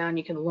scroll down,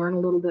 you can learn a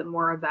little bit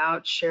more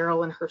about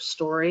Cheryl and her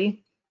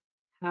story,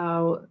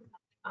 how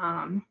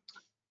her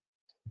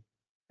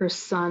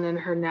son and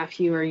her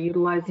nephew are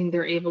utilizing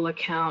their ABLE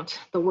account,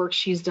 the work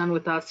she's done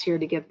with us here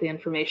to get the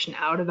information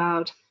out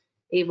about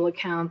ABLE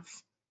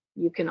accounts.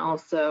 You can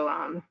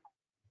also,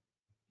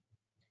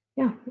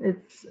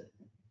 it's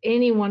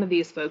any one of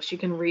these folks you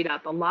can read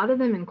up. A lot of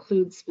them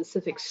include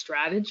specific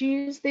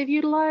strategies they've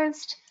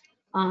utilized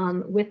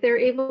with their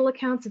ABLE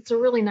accounts. It's a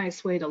really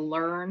nice way to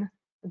learn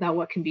about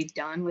what can be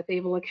done with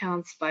ABLE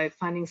accounts by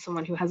finding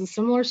someone who has a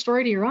similar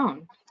story to your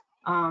own.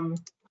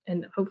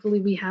 And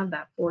hopefully we have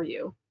that for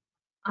you.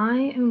 I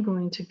am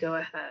going to go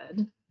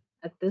ahead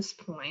at this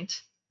point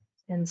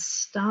and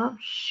stop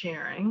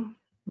sharing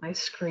my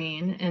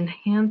screen and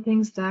hand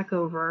things back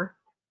over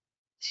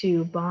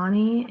to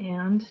Bonnie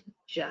and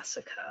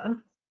Jessica.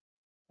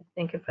 I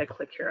think if I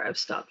click here, I've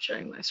stopped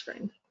sharing my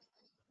screen.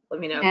 Let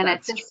me know if And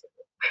at that's this,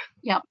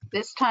 yep,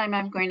 this time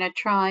I'm going to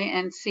try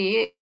and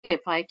see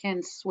if I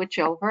can switch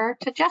over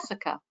to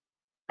Jessica.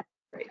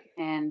 great.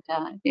 And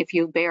if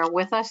you bear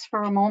with us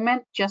for a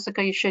moment,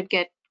 Jessica, you should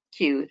get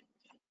cued.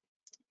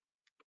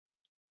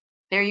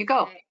 There you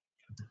go. Okay.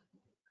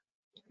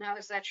 Now,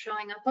 is that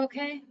showing up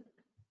okay?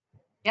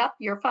 Yep,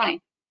 you're fine.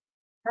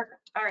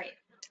 Perfect. All right.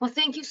 Well,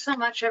 thank you so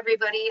much,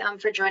 everybody,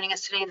 for joining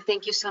us today. And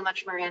thank you so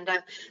much,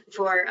 Miranda,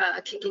 for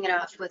kicking it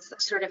off with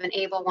sort of an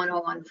ABLE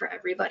 101 for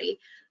everybody.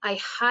 I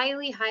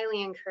highly,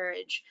 highly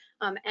encourage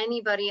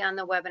anybody on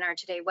the webinar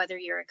today, whether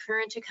you're a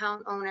current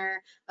account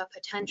owner, a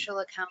potential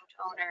account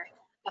owner,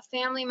 a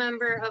family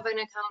member of an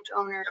account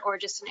owner, or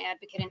just an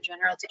advocate in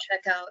general, to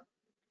check out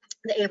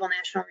the ABLE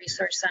National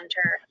Resource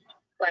Center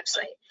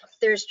website.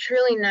 There's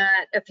truly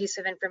not a piece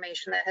of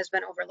information that has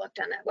been overlooked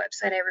on that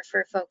website. I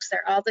refer folks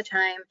there all the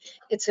time.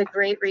 It's a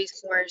great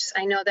resource.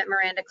 I know that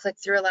Miranda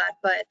clicked through a lot,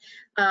 but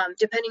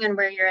depending on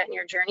where you're at in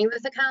your journey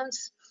with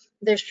accounts,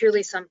 there's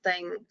truly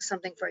something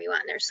for you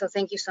on there. So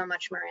thank you so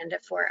much, Miranda,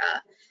 for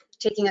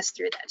taking us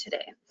through that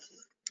today.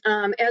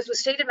 As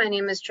was stated, my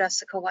name is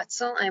Jessica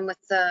Wetzel. I'm with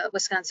the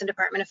Wisconsin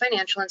Department of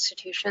Financial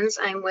Institutions.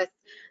 I'm with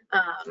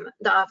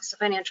the Office of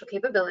Financial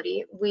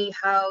Capability. We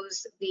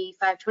house the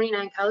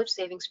 529 College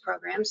Savings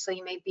Program, so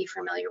you may be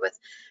familiar with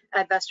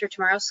Advest or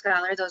Tomorrow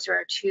Scholar. Those are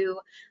our two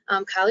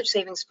college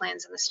savings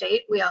plans in the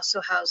state. We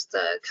also house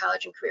the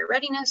College and Career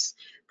Readiness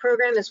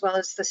Program, as well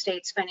as the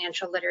state's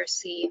financial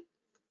literacy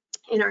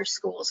in our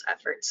schools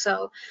effort.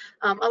 So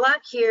a lot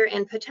here,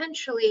 and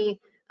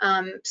potentially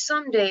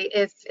someday,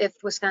 if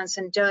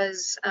Wisconsin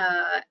does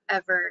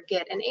ever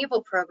get an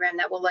ABLE program,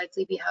 that will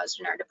likely be housed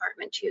in our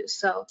department too.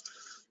 So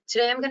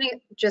today I'm going to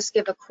just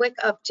give a quick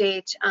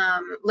update,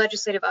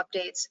 legislative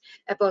updates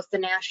at both the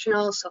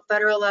national, so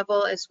federal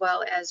level, as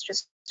well as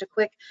just a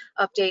quick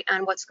update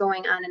on what's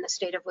going on in the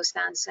state of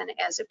Wisconsin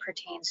as it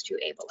pertains to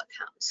ABLE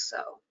accounts.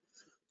 So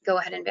go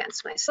ahead and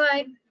advance my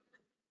slide.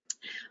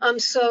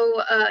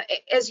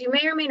 As you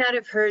may or may not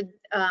have heard,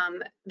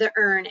 the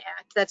EARN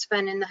Act, that's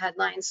been in the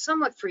headlines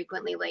somewhat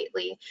frequently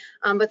lately,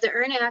 but the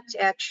EARN Act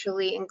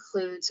actually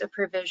includes a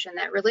provision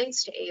that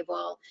relates to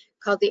ABLE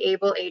called the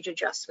ABLE Age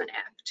Adjustment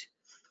Act.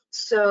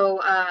 So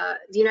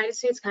the United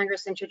States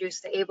Congress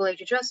introduced the ABLE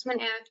Age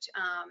Adjustment Act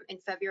in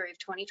February of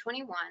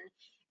 2021.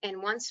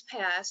 And once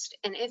passed,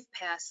 and if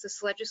passed,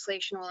 this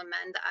legislation will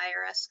amend the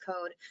IRS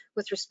code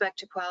with respect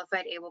to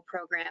qualified ABLE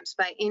programs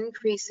by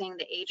increasing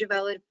the age of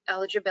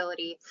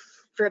eligibility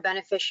for a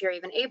beneficiary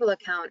of an ABLE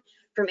account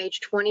from age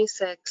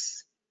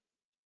 26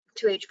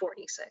 to age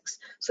 46.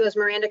 So as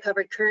Miranda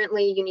covered,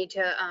 currently you need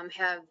to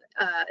have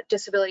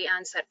disability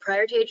onset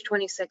prior to age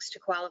 26 to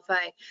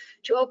qualify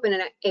to open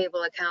an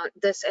ABLE account.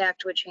 This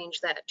act would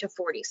change that to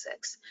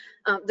 46.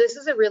 This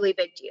is a really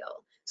big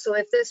deal. So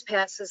if this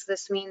passes,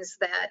 this means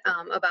that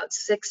about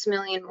 6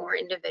 million more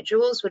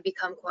individuals would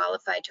become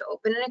qualified to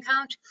open an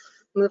account,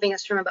 moving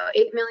us from about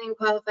 8 million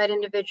qualified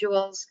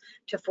individuals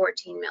to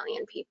 14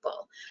 million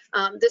people.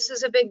 This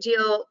is a big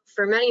deal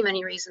for many,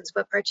 many reasons,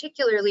 but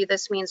particularly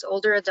this means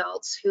older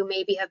adults who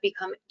maybe have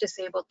become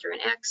disabled through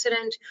an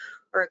accident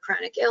or a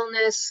chronic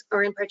illness,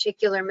 or in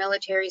particular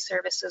military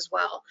service as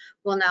well,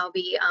 will now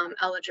be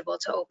eligible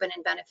to open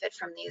and benefit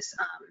from these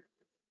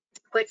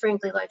quite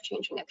frankly,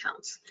 life-changing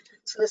accounts.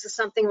 So this is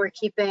something we're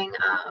keeping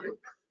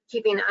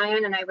an eye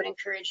on, and I would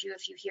encourage you,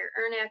 if you hear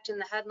EARN Act in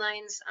the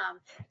headlines,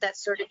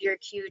 that's sort of your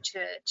cue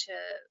to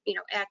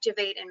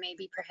activate and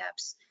maybe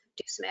perhaps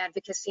do some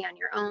advocacy on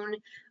your own.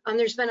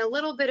 There's been a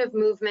little bit of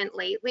movement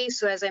lately.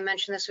 So as I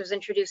mentioned, this was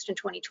introduced in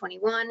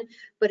 2021,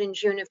 but in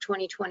June of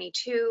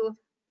 2022,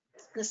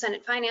 the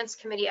Senate Finance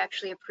Committee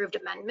actually approved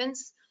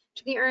amendments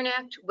to the EARN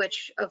Act,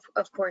 which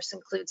of course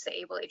includes the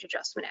ABLE Age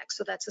Adjustment Act.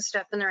 So that's a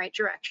step in the right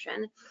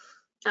direction.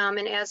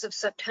 And as of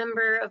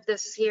September of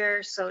this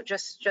year, so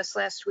just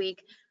last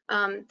week,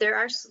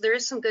 there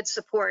is some good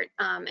support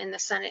in the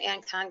Senate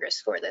and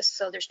Congress for this.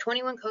 So there's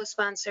 21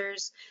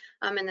 co-sponsors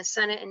in the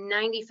Senate and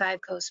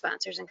 95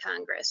 co-sponsors in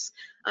Congress.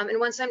 And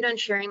once I'm done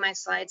sharing my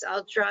slides,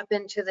 I'll drop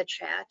into the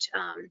chat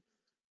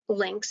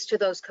links to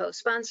those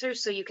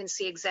co-sponsors so you can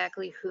see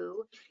exactly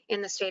who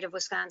in the state of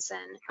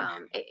Wisconsin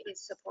is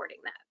supporting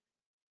that.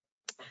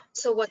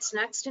 So what's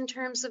next in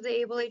terms of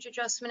the ABLE Age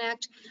Adjustment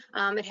Act?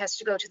 It has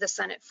to go to the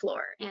Senate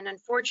floor. And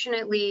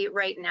unfortunately,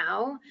 right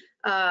now,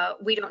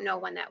 we don't know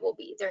when that will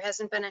be. There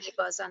hasn't been any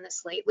buzz on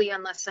this lately,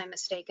 unless I'm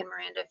mistaken,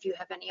 Miranda, if you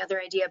have any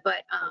other idea.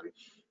 But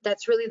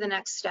that's really the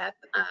next step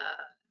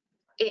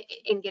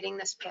in getting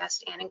this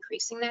passed and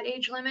increasing that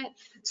age limit.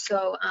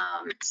 So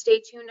stay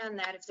tuned on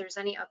that. If there's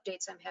any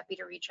updates, I'm happy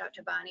to reach out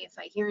to Bonnie if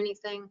I hear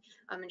anything,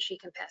 and she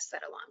can pass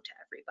that along to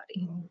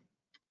everybody.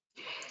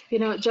 You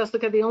know,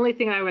 Jessica, the only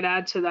thing I would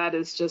add to that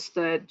is just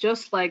that,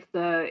 just like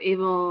the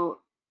ABLE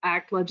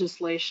Act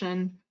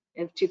legislation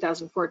in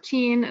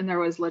 2014, and there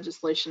was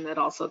legislation that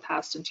also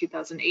passed in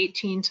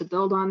 2018 to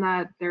build on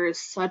that, there is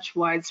such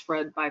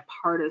widespread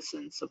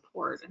bipartisan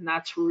support, and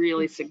that's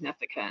really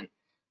significant.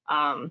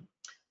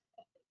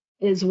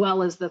 as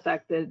well as the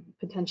fact that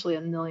potentially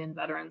 1 million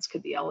veterans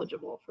could be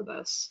eligible for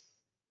this.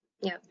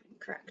 Yep,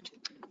 correct.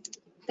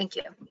 Thank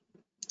you.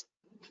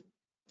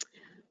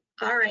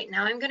 All right,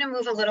 now I'm going to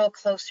move a little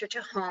closer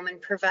to home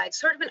and provide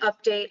sort of an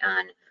update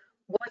on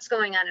what's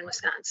going on in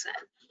Wisconsin.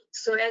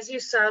 So as you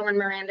saw when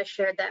Miranda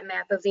shared that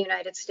map of the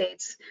United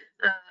States,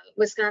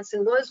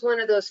 Wisconsin was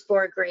one of those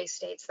 4 gray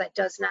states that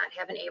does not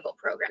have an ABLE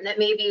program. That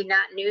may be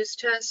not news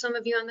to some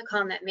of you on the call,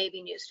 and that may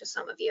be news to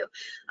some of you.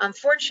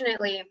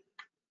 Unfortunately,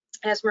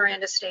 as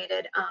Miranda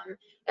stated,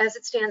 as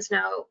it stands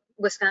now,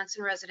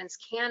 Wisconsin residents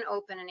can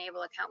open an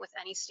ABLE account with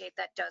any state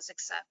that does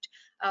accept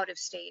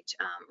out-of-state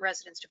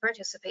residents to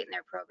participate in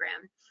their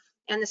program.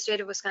 And the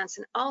state of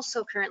Wisconsin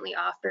also currently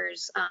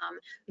offers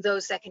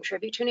those that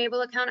contribute to an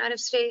ABLE account out of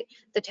state,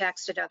 the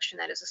tax deduction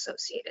that is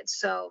associated.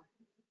 So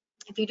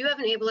if you do have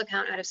an ABLE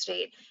account out of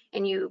state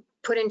and you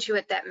put into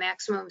it that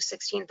maximum of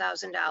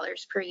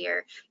 $16,000 per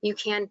year, you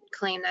can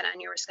claim that on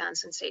your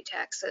Wisconsin state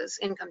taxes,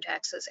 income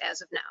taxes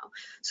as of now.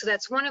 So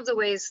that's one of the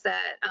ways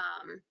that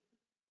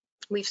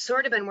we've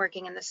sort of been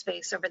working in this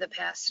space over the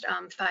past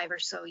 5 or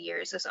so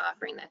years, is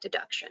offering that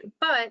deduction.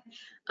 But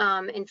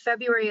in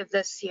February of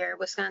this year,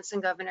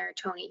 Wisconsin Governor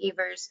Tony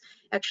Evers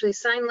actually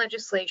signed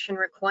legislation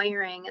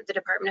requiring the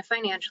Department of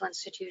Financial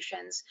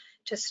Institutions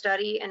to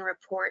study and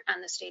report on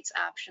the state's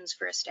options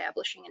for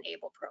establishing an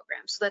ABLE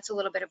program. So that's a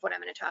little bit of what I'm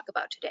going to talk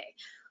about today.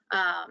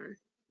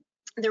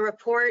 The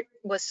report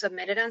was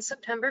submitted on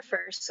September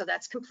 1st, so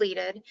that's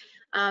completed,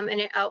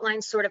 and it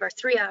outlines sort of our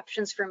 3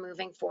 options for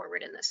moving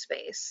forward in this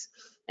space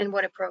and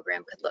what a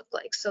program could look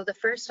like. So the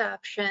first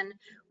option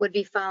would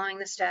be following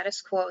the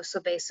status quo, so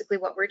basically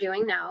what we're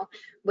doing now,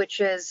 which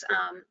is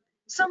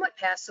somewhat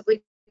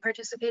passively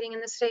participating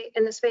in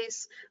the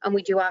space.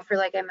 We do offer,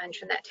 like I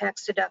mentioned, that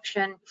tax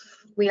deduction.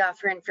 We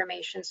offer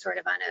information sort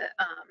of on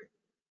a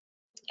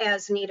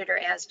as needed or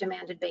as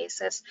demanded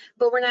basis,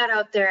 but we're not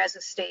out there as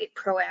a state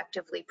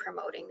proactively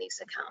promoting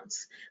these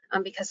accounts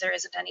because there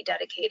isn't any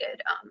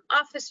dedicated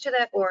office to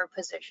that or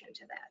position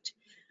to that.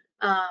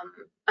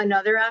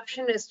 Another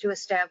option is to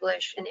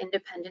establish an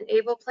independent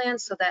ABLE plan.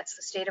 So that's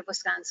the state of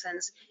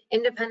Wisconsin's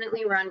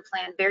independently run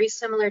plan, very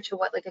similar to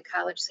what like a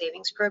college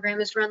savings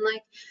program is run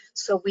like.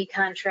 So we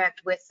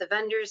contract with the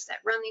vendors that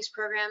run these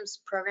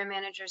programs, program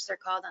managers they're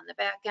called on the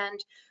back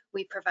end.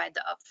 We provide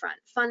the upfront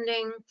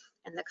funding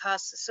and the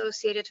costs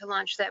associated to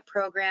launch that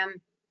program,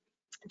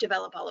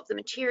 develop all of the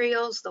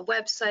materials, the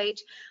website,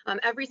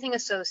 everything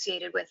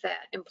associated with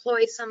that,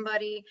 employ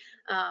somebody,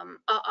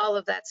 all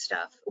of that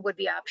stuff would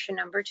be option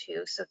number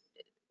 2. So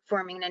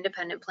forming an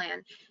independent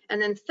plan.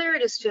 And then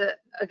third is to,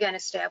 again,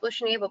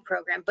 establish an ABLE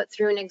program, but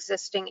through an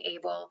existing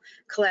ABLE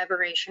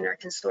collaboration or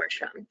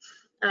consortium.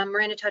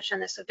 Miranda touched on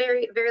this a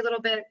very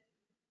little bit.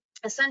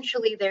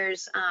 Essentially,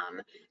 there's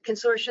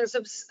consortiums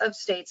of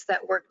states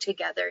that work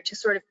together to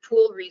sort of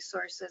pool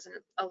resources and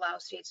allow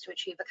states to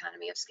achieve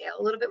economy of scale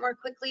a little bit more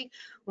quickly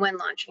when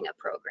launching a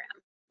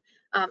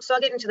program. So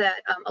I'll get into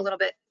that a little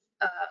bit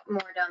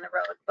more down the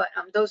road, but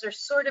those are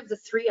sort of the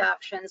 3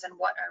 options and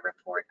what our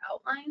report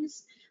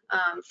outlines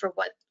for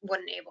what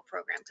an ABLE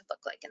program could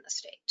look like in the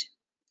state.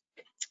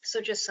 So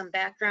just some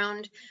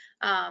background.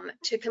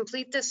 To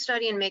complete this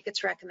study and make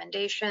its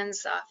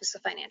recommendations, the Office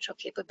of Financial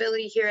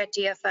Capability here at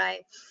DFI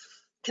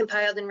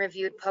compiled and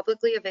reviewed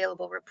publicly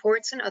available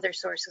reports and other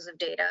sources of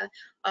data,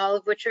 all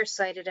of which are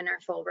cited in our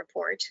full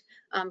report,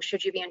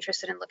 should you be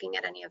interested in looking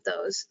at any of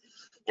those.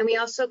 And we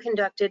also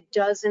conducted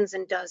dozens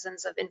and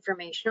dozens of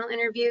informational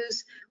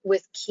interviews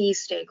with key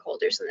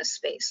stakeholders in this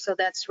space. So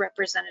that's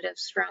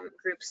representatives from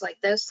groups like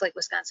this, like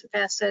Wisconsin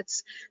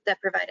Facets, that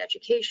provide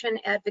education,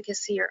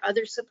 advocacy, or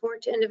other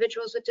support to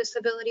individuals with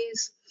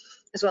disabilities,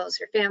 as well as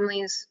their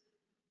families.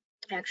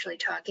 Actually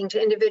talking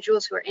to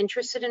individuals who are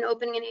interested in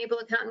opening an ABLE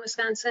account in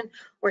Wisconsin,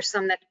 or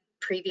some that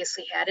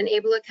previously had an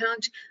ABLE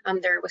account.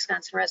 They're a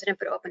Wisconsin resident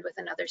but opened with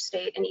another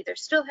state and either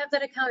still have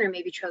that account or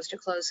maybe chose to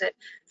close it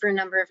for a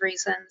number of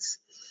reasons.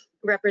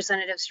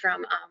 Representatives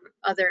from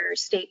other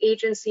state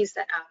agencies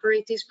that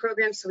operate these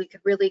programs, so we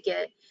could really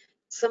get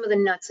some of the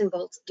nuts and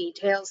bolts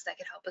details that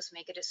could help us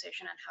make a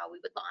decision on how we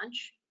would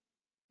launch,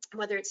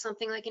 whether it's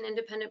something like an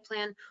independent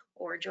plan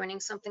or joining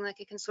something like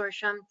a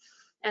consortium.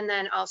 And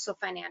then also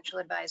financial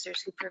advisors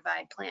who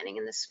provide planning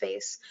in this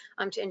space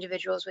to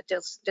individuals with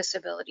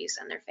disabilities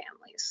and their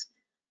families.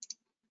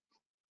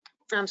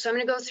 So I'm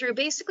going to go through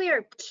basically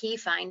our key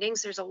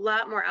findings. There's a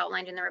lot more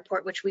outlined in the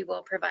report, which we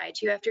will provide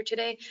to you after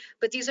today,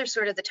 but these are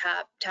sort of the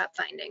top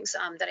findings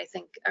that I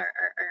think are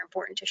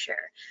important to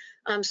share.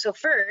 So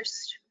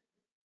first,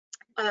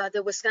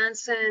 the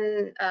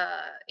Wisconsin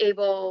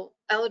ABLE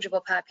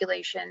eligible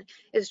population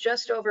is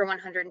just over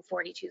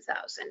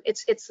 142,000.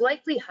 It's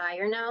likely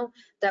higher now.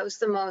 That was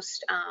the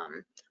most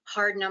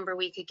hard number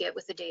we could get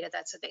with the data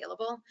that's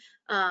available.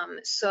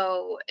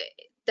 So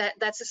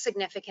that's a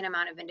significant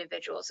amount of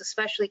individuals,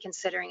 especially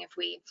considering if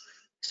we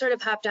sort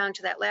of hop down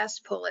to that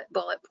last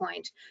bullet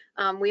point.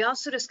 We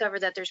also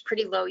discovered that there's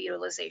pretty low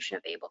utilization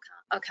of ABLE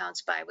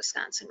accounts by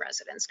Wisconsin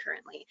residents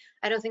currently.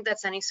 I don't think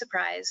that's any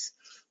surprise.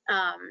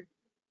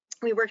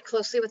 we worked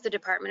closely with the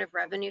Department of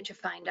Revenue to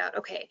find out,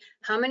 okay,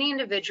 how many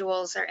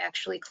individuals are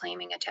actually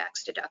claiming a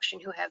tax deduction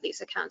who have these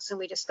accounts? And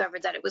we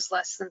discovered that it was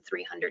less than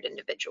 300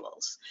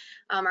 individuals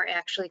are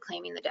actually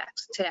claiming the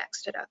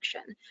tax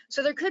deduction.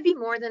 So there could be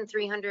more than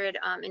 300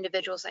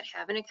 individuals that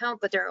have an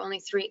account, but there are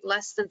only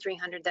less than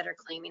 300 that are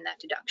claiming that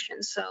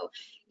deduction. So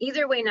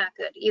either way, not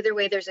good. Either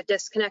way, there's a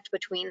disconnect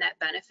between that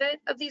benefit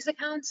of these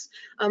accounts,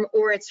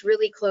 or it's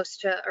really close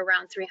to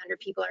around 300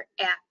 people are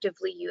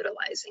actively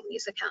utilizing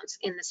these accounts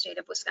in the state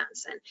of Wisconsin.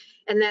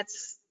 And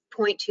that's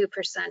 0.2%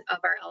 of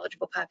our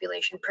eligible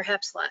population,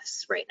 perhaps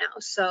less right now.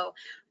 So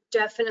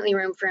definitely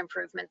room for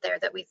improvement there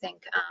that we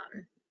think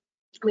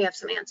we have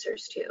some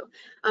answers to.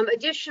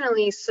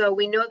 Additionally, so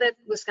we know that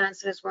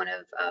Wisconsin is one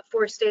of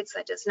 4 states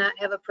that does not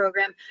have a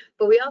program,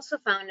 but we also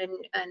found in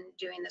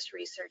doing this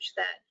research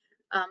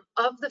that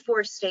of the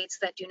 4 states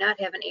that do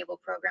not have an ABLE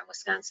program,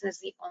 Wisconsin is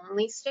the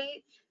only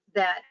state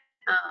that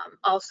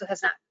also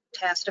has not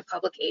tasked a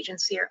public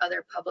agency or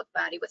other public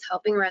body with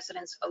helping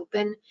residents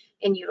open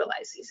and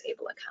utilize these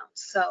ABLE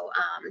accounts. So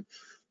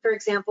for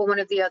example, one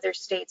of the other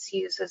states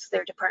uses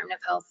their Department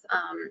of Health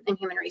and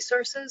Human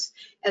Resources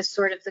as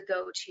sort of the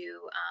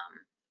go-to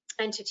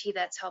entity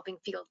that's helping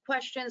field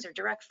questions or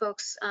direct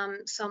folks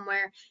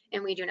somewhere,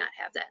 and we do not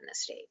have that in the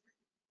state.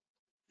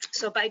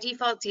 So by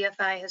default,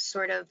 DFI has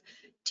sort of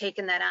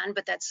taken that on,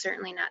 but that's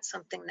certainly not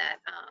something that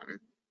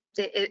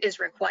is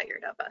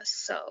required of us.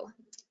 So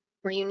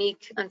we're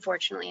unique,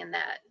 unfortunately, in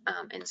that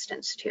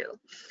instance too.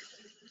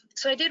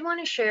 So I did want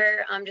to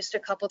share just a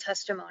couple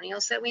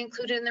testimonials that we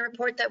included in the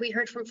report that we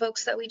heard from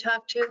folks that we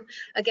talked to.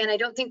 Again, I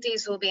don't think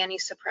these will be any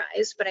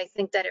surprise, but I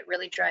think that it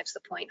really drives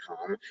the point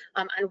home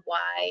on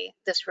why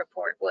this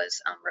report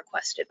was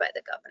requested by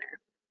the governor.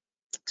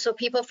 So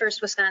People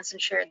First Wisconsin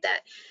shared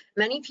that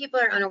many people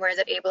are unaware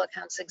that ABLE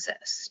accounts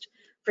exist.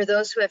 For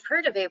those who have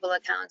heard of ABLE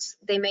accounts,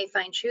 they may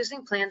find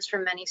choosing plans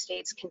from many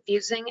states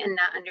confusing and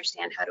not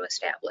understand how to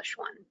establish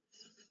one.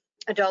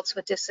 Adults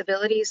with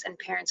disabilities and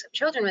parents of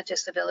children with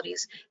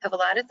disabilities have a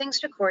lot of things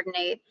to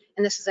coordinate,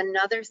 and this is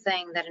another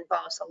thing that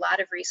involves a lot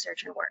of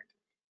research and work.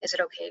 Is it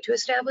okay to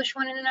establish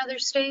one in another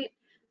state?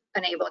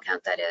 An ABLE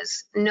account, that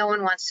is. No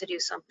one wants to do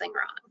something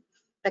wrong.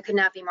 That could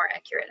not be more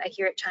accurate. I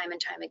hear it time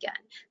and time again.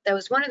 That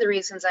was one of the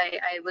reasons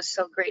I was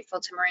so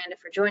grateful to Miranda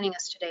for joining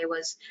us today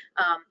was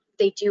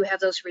they do have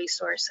those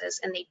resources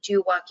and they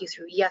do walk you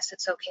through, yes,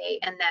 it's okay,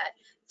 and that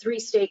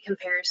 3-state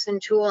comparison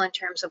tool in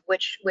terms of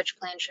which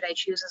plan should I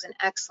choose is an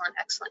excellent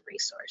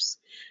resource.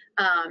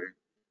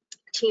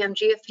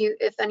 TMG,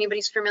 if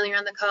anybody's familiar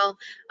on the call,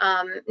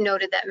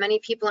 noted that many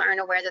people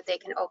aren't aware that they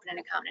can open an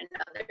account in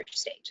another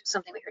state,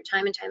 something we heard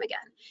time and time again.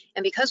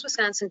 And because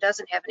Wisconsin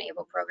doesn't have an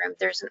ABLE program,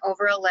 there's an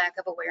overall lack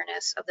of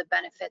awareness of the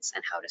benefits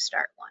and how to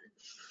start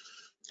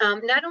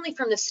one. Not only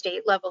from the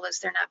state level is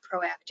there not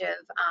proactive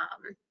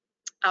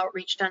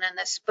outreach done on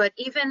this, but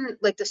even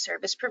like the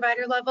service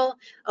provider level,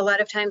 a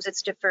lot of times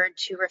it's deferred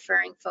to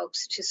referring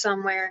folks to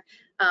somewhere.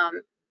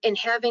 And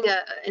having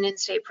an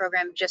in-state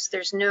program, just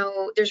there's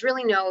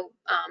really no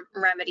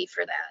remedy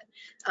for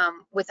that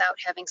without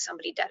having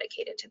somebody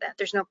dedicated to that.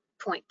 There's no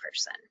point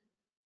person.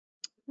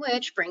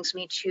 Which brings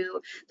me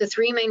to the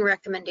 3 main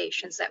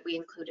recommendations that we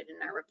included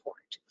in our report.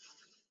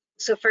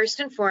 So first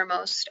and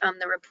foremost,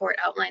 the report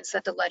outlines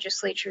that the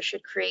legislature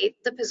should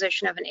create the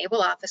position of an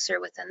ABLE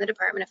officer within the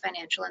Department of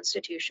Financial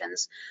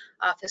Institutions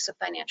Office of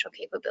Financial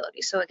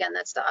Capability. So again,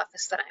 that's the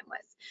office that I'm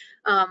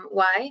with.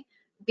 Why?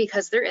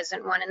 Because there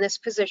isn't one, and this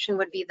position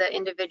would be the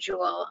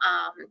individual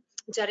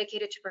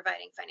dedicated to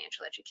providing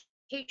financial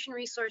education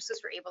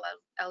resources for ABLE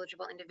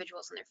eligible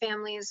individuals and their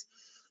families.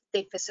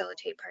 They'd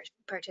facilitate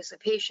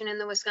participation in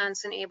the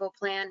Wisconsin ABLE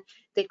plan.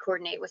 They'd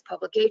coordinate with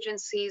public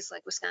agencies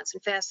like Wisconsin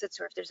Facets,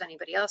 or if there's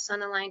anybody else on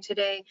the line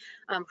today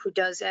who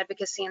does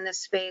advocacy in this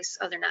space,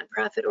 other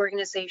nonprofit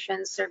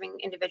organizations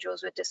serving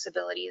individuals with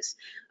disabilities.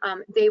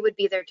 They would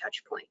be their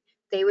touch point.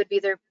 They would be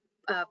their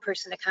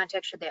person to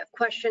contact should they have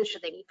questions,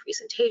 should they need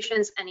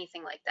presentations,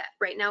 anything like that.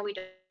 Right now, we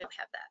don't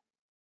have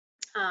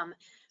that.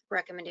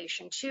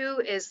 Recommendation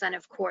 2 is then,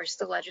 of course,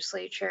 the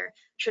legislature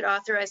should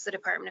authorize the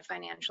Department of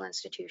Financial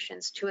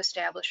Institutions to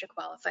establish a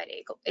qualified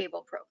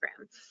ABLE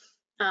program.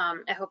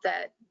 I hope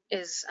that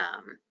is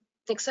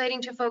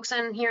exciting to folks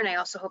on here, and I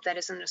also hope that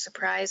isn't a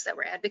surprise that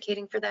we're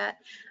advocating for that,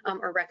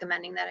 or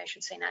recommending that, I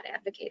should say, not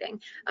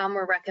advocating.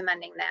 We're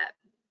recommending that.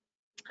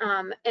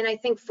 And I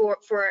think for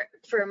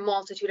a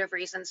multitude of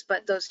reasons,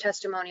 but those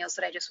testimonials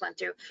that I just went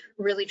through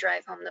really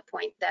drive home the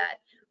point that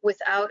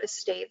without a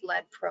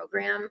state-led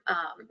program,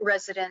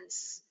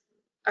 residents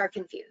are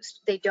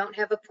confused. They don't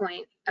have a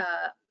point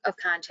of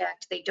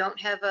contact. They don't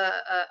have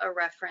a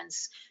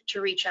reference to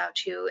reach out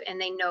to, and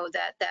they know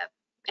that that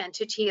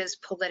entity is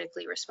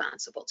politically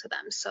responsible to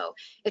them. So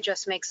it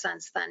just makes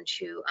sense then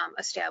to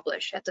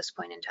establish at this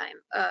point in time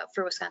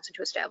for Wisconsin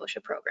to establish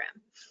a program.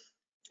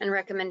 And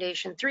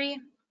recommendation 3,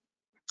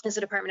 is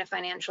the Department of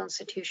Financial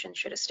Institutions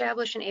should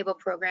establish an ABLE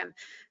program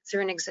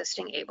through an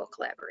existing ABLE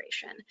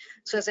collaboration.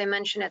 So as I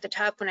mentioned at the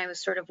top, when I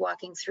was sort of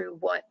walking through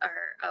what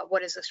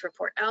is this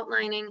report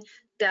outlining,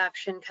 the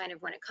option kind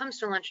of when it comes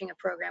to launching a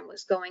program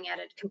was going at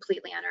it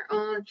completely on our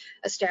own,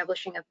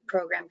 establishing a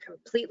program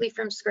completely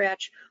from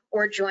scratch,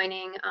 or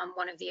joining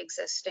one of the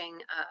existing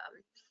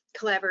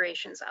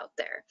collaborations out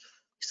there.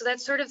 So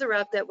that's sort of the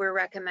route that we're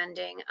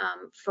recommending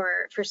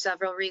for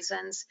several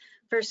reasons.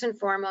 First and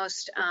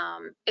foremost,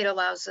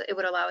 it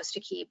would allow us to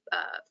keep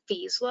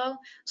fees low.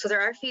 So there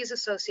are fees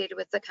associated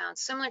with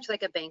accounts, similar to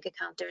like a bank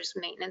account. There's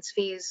maintenance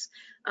fees.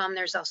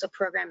 There's also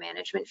program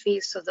management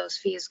fees. So those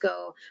fees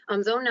go,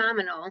 though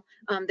nominal,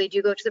 they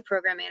do go to the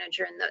program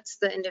manager, and that's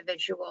the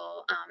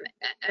individual,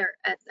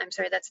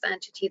 that's the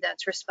entity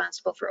that's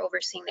responsible for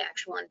overseeing the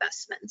actual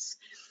investments.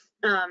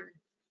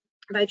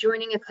 By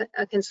joining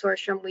a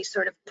consortium, we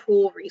sort of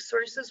pool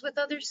resources with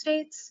other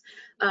states,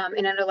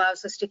 and it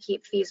allows us to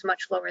keep fees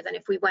much lower than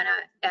if we went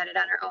at it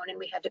on our own and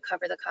we had to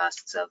cover the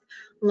costs of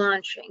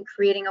launching,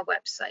 creating a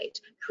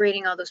website,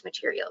 creating all those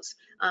materials,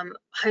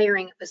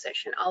 hiring a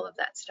position, all of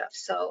that stuff.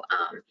 So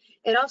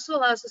it also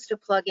allows us to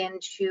plug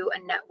into a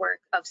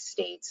network of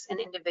states and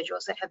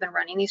individuals that have been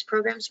running these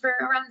programs for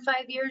around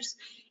 5 years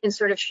and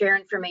sort of share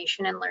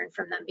information and learn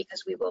from them,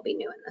 because we will be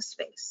new in this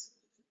space.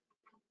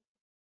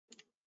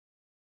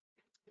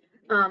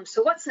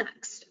 So what's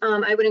next?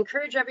 I would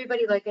encourage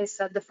everybody, like I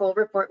said, the full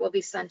report will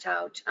be sent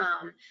out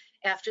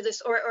after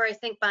this, or I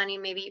think, Bonnie,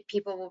 maybe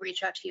people will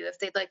reach out to you if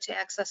they'd like to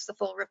access the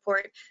full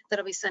report.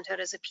 That'll be sent out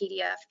as a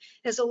PDF.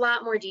 There's a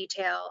lot more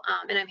detail,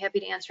 and I'm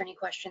happy to answer any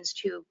questions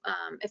too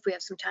if we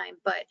have some time,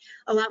 but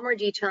a lot more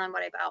detail on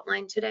what I've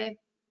outlined today.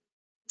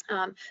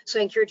 So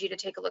I encourage you to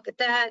take a look at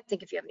that.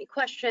 Think if you have any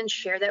questions,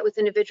 share that with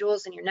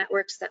individuals in your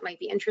networks that might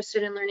be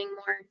interested in learning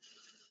more.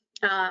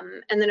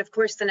 And then, of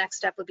course, the next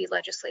step would be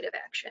legislative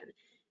action.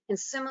 And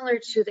similar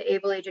to the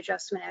Able Age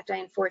Adjustment Act, I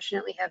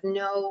unfortunately have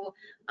no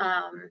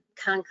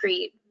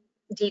concrete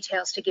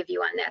details to give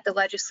you on that. The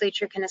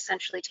legislature can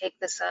essentially take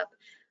this up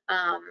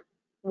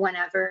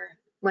whenever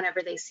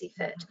they see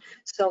fit.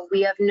 So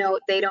we have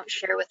they don't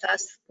share with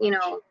us,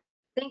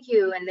 thank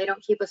you, and they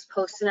don't keep us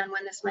posted on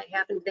when this might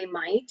happen. They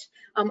might,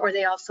 or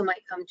they also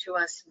might come to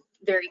us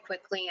very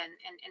quickly and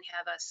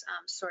have us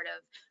sort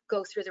of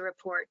go through the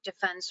report,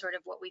 defend sort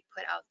of what we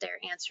put out there,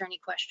 answer any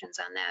questions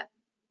on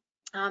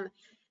that.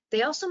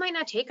 They also might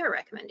not take our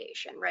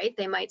recommendation, right?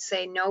 They might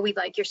say, no, we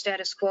like your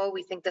status quo.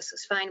 We think this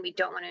is fine. We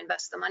don't want to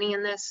invest the money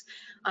in this.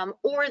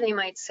 Or they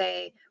might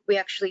say, we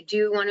actually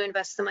do want to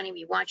invest the money.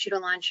 We want you to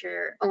launch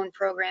your own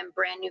program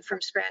brand new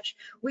from scratch.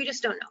 We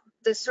just don't know.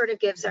 This sort of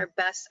gives our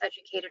best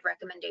educated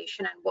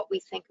recommendation on what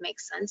we think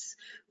makes sense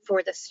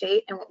for the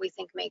state and what we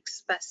think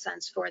makes best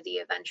sense for the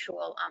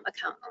eventual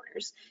account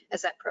owners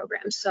as that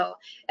program. So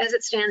as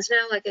it stands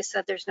now, like I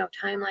said, there's no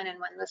timeline on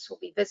when this will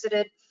be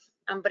visited.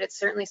 But it's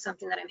certainly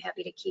something that I'm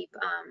happy to keep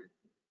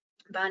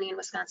Bonnie and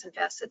Wisconsin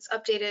Facets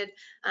updated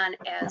on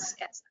as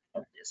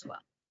well.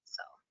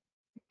 So,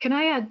 can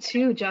I add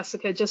too,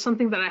 Jessica, just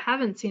something that I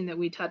haven't seen that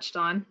we touched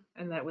on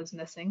and that was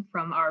missing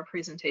from our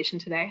presentation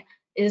today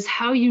is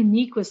how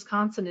unique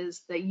Wisconsin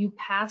is that you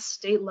pass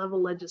state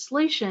level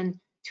legislation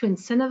to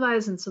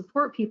incentivize and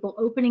support people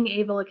opening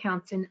ABLE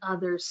accounts in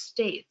other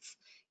states.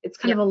 It's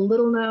kind of a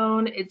little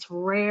known, it's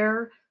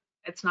rare.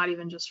 It's not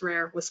even just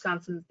rare.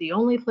 Wisconsin's the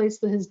only place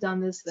that has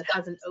done this, that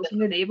has an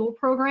open and ABLE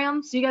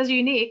program. So you guys are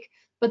unique,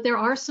 but there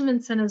are some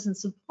incentives and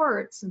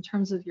supports in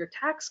terms of your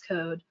tax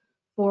code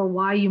for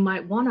why you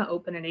might want to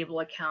open an ABLE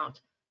account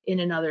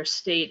in another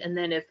state. And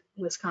then if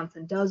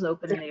Wisconsin does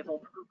open an ABLE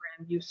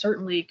program, you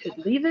certainly could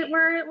leave it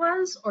where it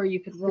was, or you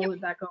could roll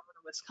it back over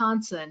to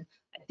Wisconsin.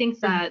 I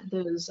think that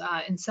those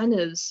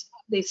incentives,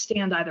 they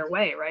stand either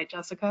way, right,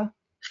 Jessica?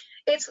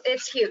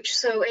 It's huge.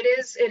 So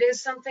it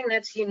is something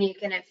that's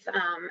unique. And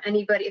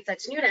if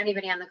that's new to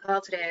anybody on the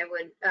call today, I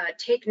would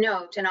take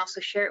note and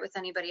also share it with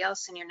anybody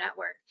else in your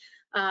network.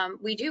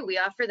 We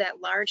offer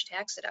that large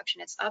tax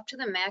deduction. It's up to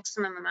the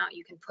maximum amount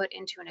you can put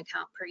into an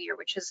account per year,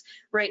 which is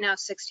right now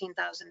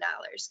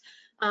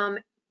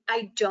 $16,000.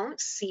 I don't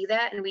see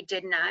that, and we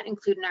did not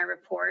include in our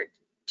report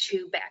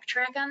to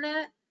backtrack on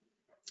that.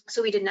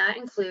 So we did not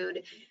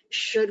include,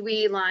 should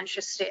we launch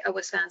a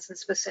Wisconsin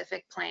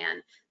specific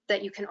plan,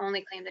 that you can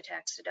only claim the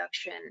tax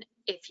deduction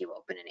if you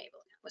open an ABLE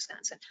account in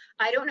Wisconsin.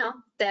 I don't know.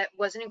 That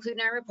wasn't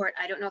included in our report.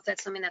 I don't know if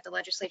that's something that the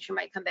legislature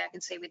might come back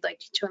and say, we'd like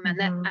to amend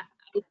that.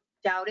 I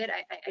doubt it.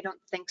 I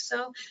don't think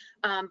so.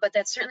 But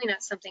that's certainly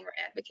not something we're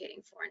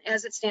advocating for. And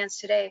as it stands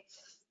today,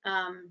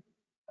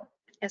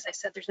 as I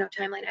said, there's no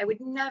timeline. I would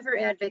never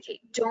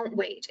advocate, don't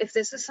wait. If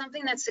this is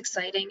something that's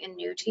exciting and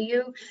new to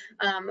you,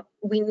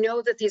 we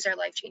know that these are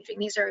life-changing.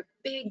 These are a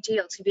big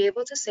deal to be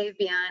able to save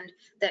beyond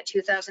that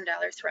 $2,000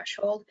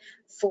 threshold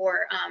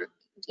for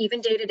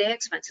even day-to-day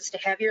expenses, to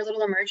have your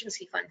little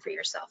emergency fund for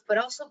yourself, but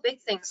also big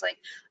things like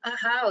a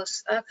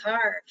house, a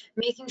car,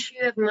 making sure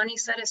you have money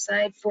set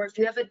aside for if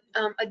you have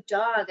a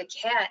dog, a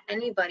cat,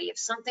 anybody, if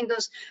something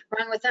goes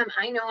wrong with them.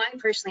 I know I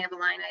personally have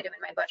a line item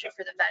in my budget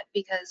for the vet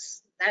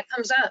because that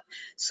comes up.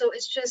 So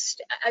it's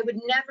just, I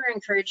would never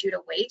encourage you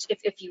to wait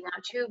if you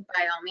want to,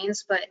 by all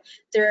means, but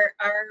there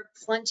are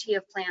plenty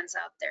of plans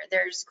out there.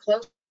 There's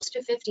close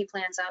to 50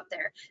 plans out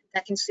there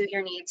that can suit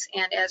your needs.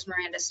 And as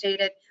Miranda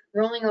stated,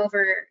 rolling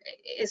over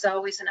is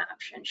always an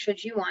option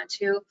should you want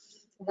to,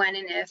 when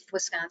and if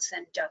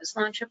Wisconsin does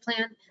launch a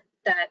plan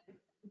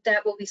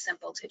that will be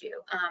simple to do.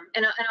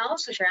 And I'll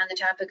also share on the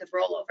topic of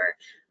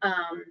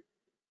rollover.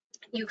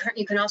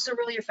 You can also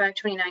roll your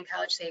 529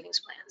 college savings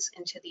plans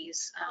into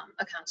these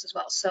accounts as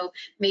well. So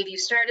maybe you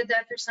started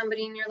that for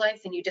somebody in your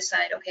life and you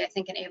decide, okay, I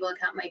think an ABLE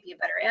account might be a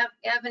better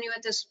avenue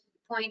at this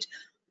point.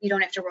 You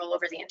don't have to roll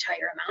over the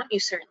entire amount. You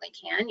certainly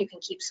can. You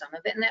can keep some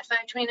of it in that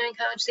 529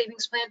 college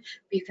savings plan,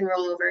 but you can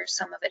roll over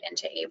some of it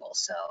into ABLE.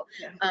 So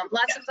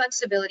lots of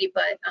flexibility,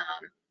 but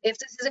if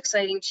this is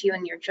exciting to you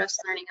and you're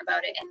just learning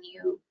about it and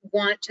you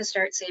want to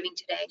start saving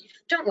today,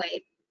 don't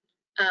wait.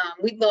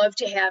 We'd love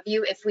to have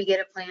you if we get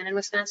a plan in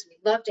Wisconsin.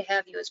 We'd love to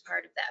have you as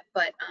part of that,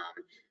 but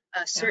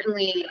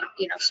certainly,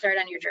 start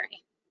on your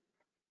journey.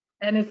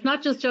 And it's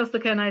not just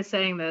Jessica and I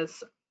saying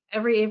this.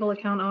 Every ABLE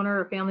account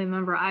owner or family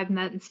member I've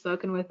met and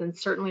spoken with, and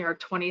certainly our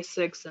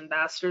 26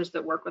 ambassadors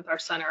that work with our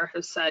center,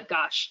 have said,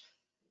 gosh,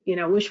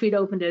 wish we'd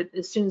opened it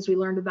as soon as we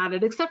learned about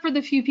it, except for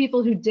the few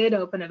people who did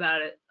open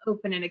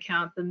an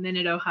account the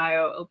minute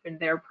Ohio opened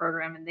their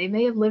program, and they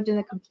may have lived in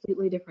a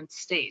completely different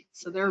state.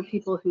 So there are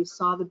people who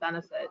saw the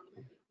benefit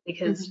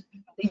because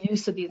the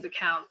use of these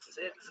accounts,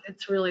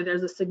 it's really,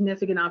 there's a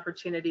significant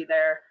opportunity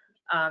there.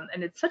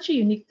 And it's such a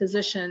unique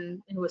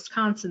position in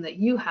Wisconsin that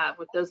you have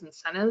with those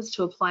incentives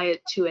to apply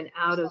it to an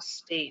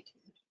out-of-state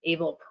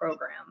ABLE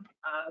program.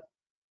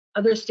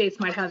 Other states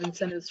might have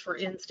incentives for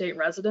in-state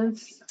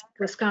residents.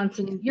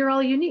 Wisconsin, you're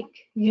all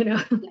unique. You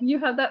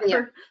have that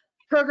for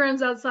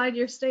programs outside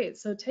your state.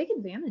 So take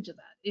advantage of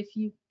that if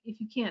you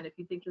can, if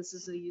you think this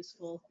is a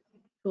useful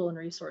tool and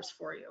resource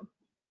for you.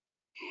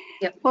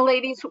 Yep. Well,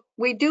 ladies,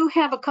 we do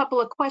have a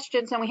couple of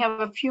questions and we have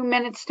a few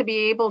minutes to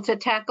be able to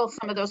tackle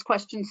some of those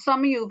questions.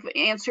 Some you've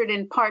answered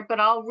in part,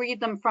 but I'll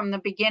read them from the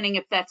beginning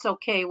if that's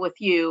okay with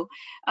you.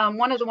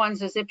 One of the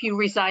ones is, if you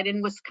reside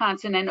in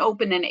Wisconsin and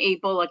open an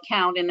ABLE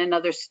account in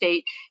another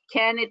state,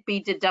 can it be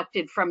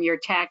deducted from your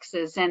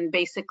taxes? And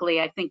basically,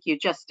 I think you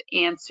just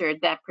answered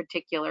that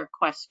particular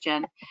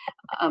question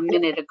a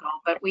minute ago,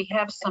 but we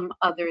have some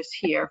others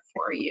here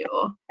for you.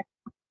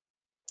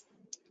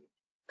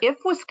 If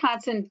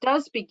Wisconsin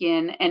does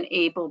begin an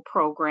ABLE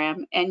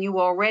program and you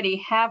already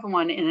have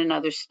one in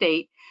another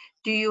state,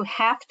 do you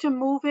have to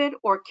move it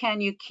or can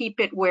you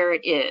keep it where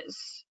it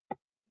is?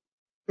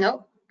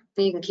 Nope,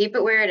 you can keep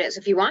it where it is.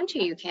 If you want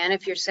to, you can.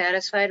 If you're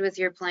satisfied with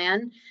your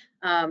plan,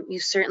 you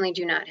certainly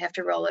do not have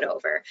to roll it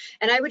over.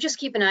 And I would just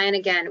keep an eye on,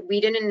 again,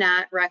 we did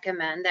not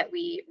recommend that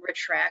we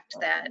retract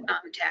that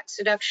tax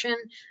deduction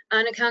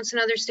on accounts in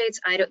other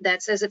states.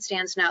 That's as it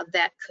stands now,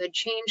 that could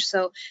change.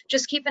 So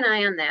just keep an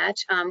eye on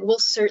that. We'll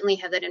certainly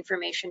have that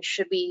information.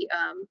 Should we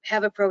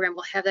have a program,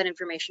 we'll have that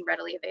information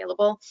readily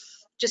available.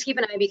 Just keep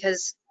an eye,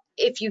 because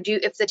if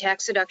the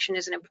tax deduction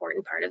is an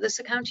important part of this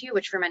account to you,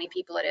 which for many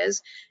people it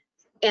is,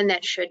 and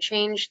that should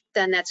change,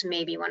 then that's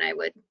maybe when I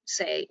would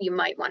say you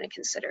might want to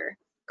consider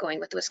going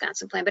with the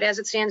Wisconsin plan. But as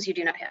it stands, you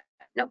do not have,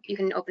 nope, you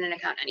can open an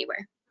account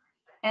anywhere.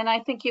 And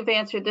I think you've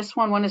answered this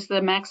one. One is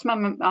the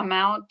maximum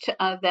amount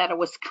that a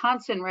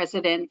Wisconsin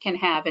resident can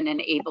have in an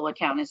ABLE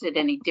account. Is it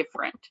any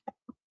different?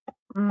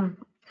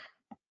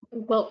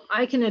 Well,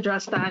 I can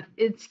address that.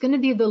 It's going to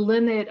be the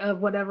limit of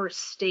whatever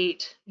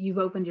state you've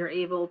opened your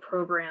ABLE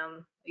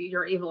program,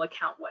 your ABLE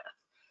account with.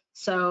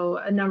 So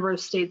a number of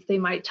states, they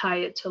might tie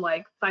it to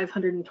like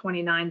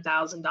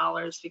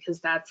 $529,000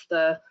 because that's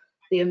the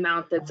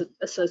amount that's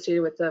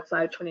associated with the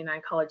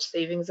 529 college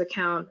savings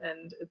account,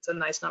 and it's a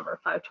nice number,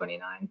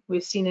 529.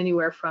 We've seen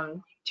anywhere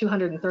from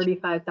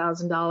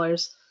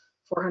 $235,000,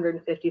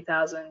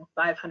 $450,000,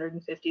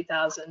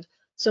 $550,000.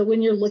 So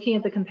when you're looking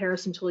at the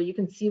comparison tool, you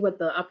can see what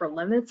the upper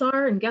limits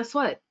are, and guess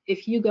what?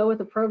 If you go with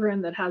a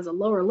program that has a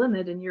lower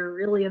limit and you're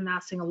really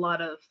amassing a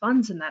lot of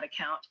funds in that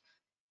account,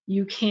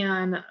 you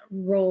can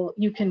go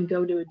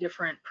to a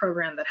different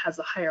program that has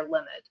a higher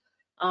limit.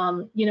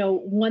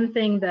 One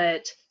thing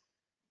that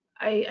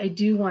I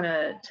do want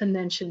to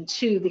mention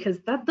too, because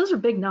those are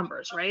big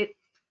numbers, right?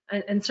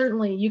 And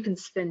certainly you can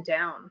spend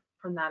down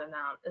from that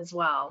amount as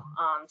well.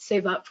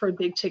 Save up for a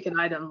big ticket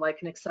item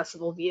like an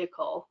accessible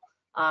vehicle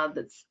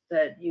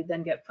that you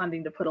then get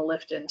funding to put a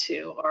lift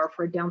into, or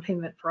for a down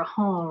payment for a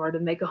home, or to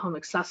make a home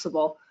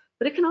accessible.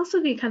 But it can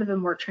also be kind of a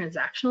more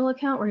transactional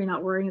account where you're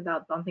not worrying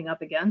about bumping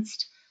up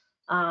against.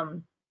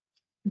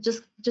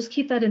 Just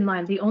keep that in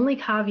mind. The only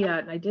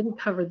caveat, and I didn't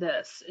cover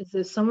this, is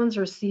if someone's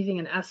receiving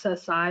an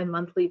SSI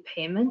monthly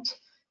payment,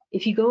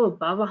 if you go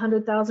above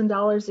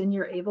 $100,000 in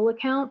your ABLE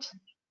account,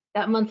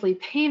 that monthly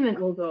payment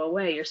will go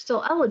away. You're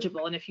still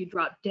eligible, and if you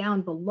drop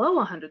down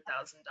below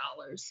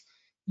 $100,000,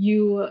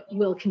 you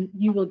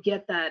will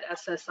get that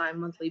SSI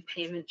monthly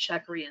payment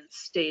check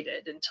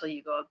reinstated until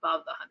you go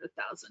above the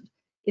 100,000.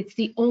 It's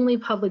the only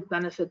public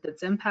benefit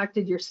that's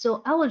impacted. You're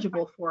still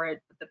eligible for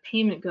it, but the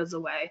payment goes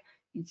away.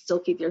 You'd still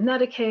keep your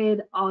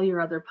Medicaid, all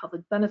your other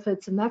public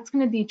benefits, and that's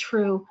going to be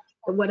true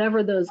for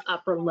whatever those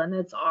upper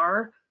limits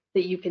are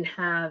that you can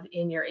have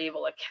in your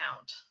ABLE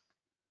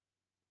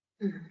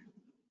account.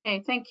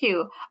 Okay, thank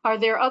you. Are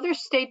there other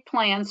state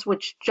plans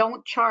which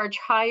don't charge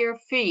higher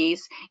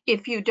fees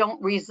if you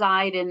don't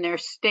reside in their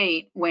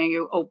state when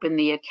you open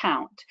the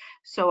account?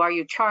 So are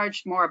you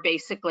charged more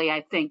basically,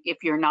 I think,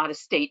 if you're not a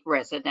state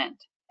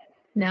resident?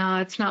 No,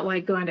 it's not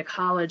like going to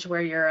college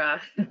where you're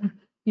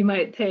you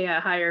might pay a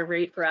higher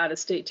rate for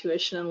out-of-state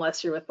tuition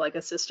unless you're with like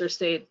a sister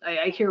state.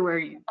 I hear where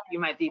you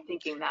might be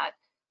thinking that.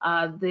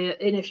 And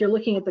if you're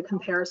looking at the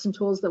comparison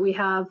tools that we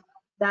have,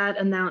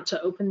 that amount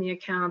to open the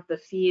account, the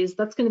fees,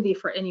 that's going to be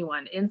for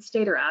anyone,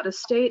 in-state or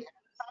out-of-state.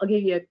 I'll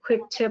give you a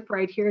quick tip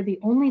right here. The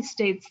only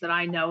states that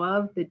I know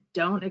of that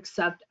don't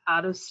accept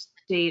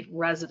out-of-state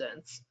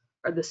residents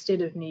are the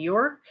state of New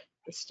York,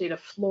 the state of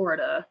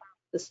Florida,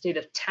 the state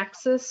of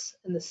Texas,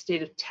 and the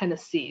state of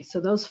Tennessee. So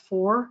those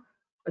four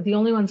are the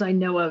only ones I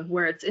know of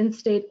where it's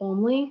in-state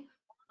only,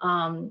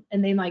 and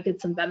they might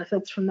get some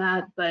benefits from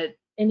that, but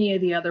any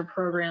of the other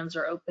programs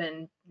are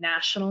open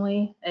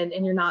nationally, and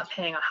you're not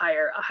paying a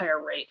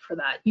higher rate for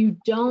that.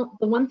 The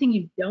one thing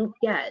you don't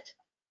get,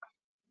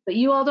 but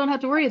you all don't have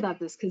to worry about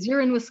this because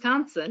you're in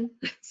Wisconsin,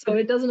 so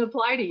it doesn't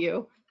apply to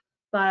you.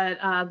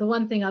 But the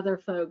one thing other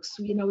folks,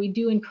 we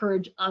do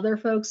encourage other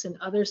folks in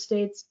other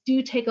states,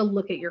 do take a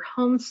look at your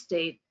home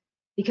state,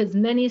 because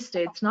many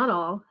states, not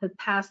all, have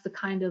passed the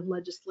kind of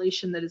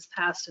legislation that is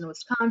passed in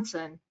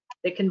Wisconsin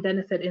that can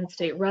benefit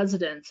in-state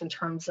residents in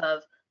terms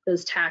of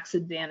those tax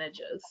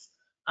advantages.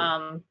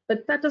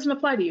 But that doesn't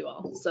apply to you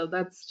all. So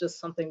that's just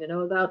something to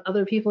know about.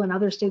 Other people in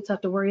other states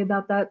have to worry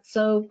about that.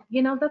 So,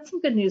 that's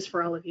some good news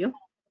for all of you.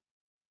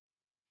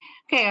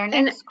 Okay, our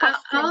next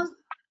question.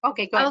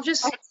 Okay, go ahead. I'll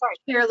just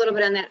share a little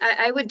bit on that.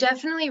 I would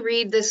definitely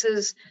read, this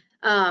is,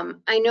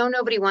 I know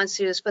nobody wants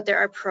to do this, but there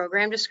are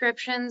program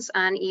descriptions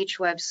on each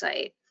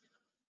website.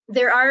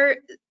 There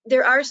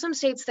are some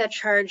states that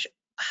charge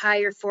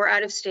higher for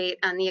out of state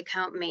on the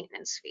account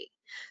maintenance fee.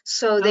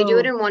 So they do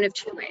it in one of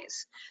two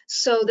ways.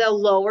 So they'll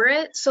lower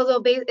it. So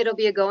it'll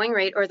be a going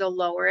rate, or they'll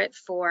lower it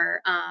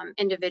for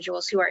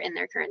individuals who are in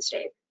their current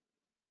state.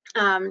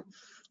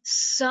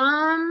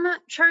 Some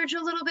charge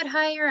a little bit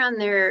higher on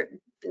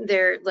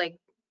their like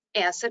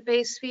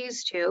asset-based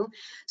fees too.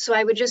 So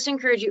I would just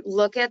encourage you,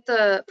 look at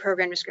the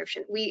program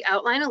description. We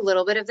outline a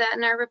little bit of that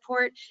in our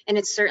report, and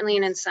it's certainly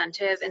an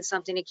incentive and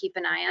something to keep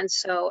an eye on.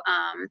 So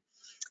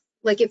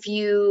like if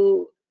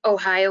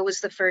Ohio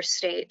was the first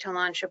state to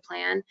launch a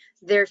plan,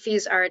 their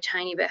fees are a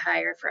tiny bit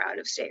higher for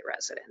out-of-state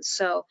residents.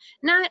 So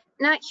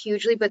not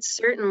hugely, but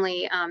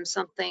certainly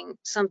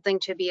something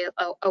to be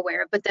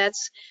aware of. But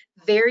that's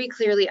very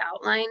clearly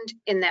outlined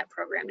in that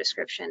program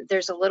description.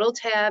 There's a little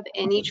tab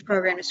in each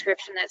program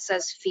description that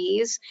says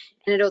fees,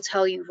 and it'll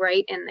tell you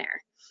right in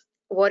there,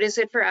 what is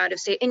it for out of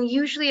state? And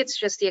usually it's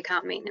just the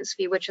account maintenance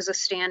fee, which is a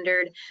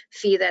standard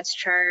fee that's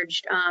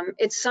charged.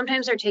 It's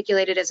sometimes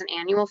articulated as an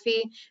annual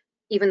fee,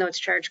 even though it's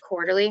charged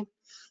quarterly.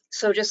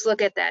 So just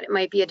look at that. It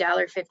might be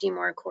 $1.50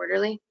 more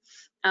quarterly.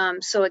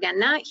 So again,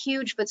 not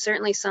huge, but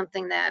certainly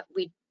something that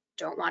we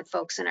don't want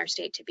folks in our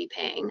state to be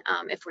paying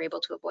if we're able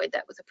to avoid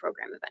that with a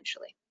program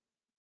eventually.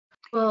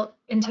 Well,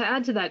 and to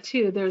add to that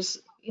too, there's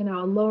a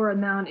lower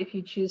amount if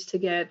you choose to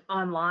get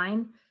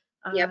online.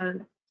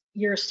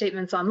 Your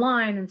statements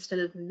online instead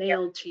of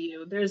mailed to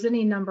you. There's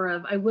any number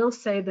of, I will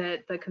say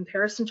that the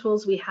comparison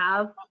tools we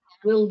have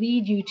will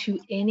lead you to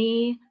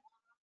any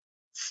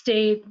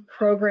state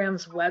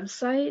program's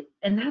website,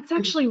 and that's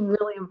actually a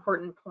really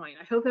important point.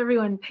 I hope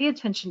everyone pay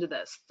attention to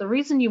this. The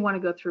reason you want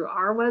to go through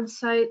our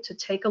website to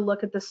take a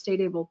look at the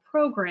state ABLE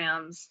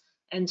programs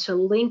and to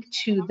link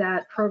to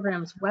that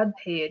program's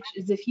webpage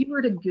is if you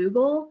were to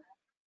Google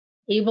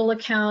ABLE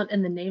account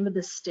and the name of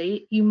the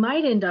state, you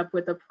might end up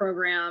with a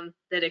program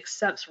that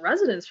accepts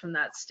residents from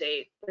that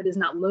state but is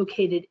not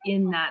located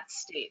in that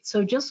state.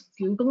 So just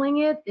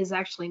Googling it is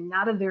actually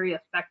not a very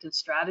effective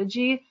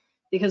strategy,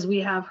 because we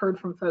have heard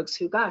from folks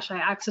who, gosh, I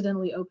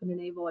accidentally opened an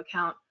ABLE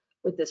account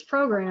with this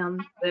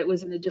program that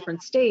was in a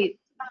different state,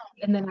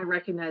 and then I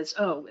recognized,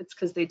 oh, it's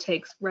because they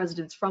take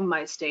residents from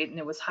my state and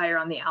it was higher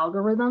on the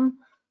algorithm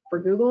for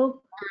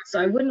Google. So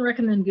I wouldn't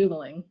recommend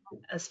Googling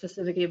a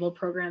specific ABLE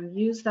program.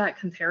 Use that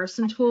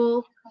comparison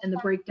tool and the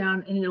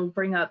breakdown, and it'll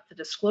bring up the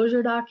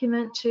disclosure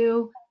document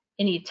too,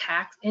 any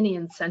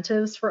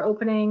incentives for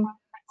opening,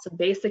 some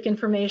basic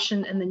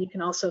information, and then you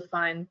can also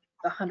find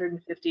the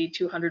 150,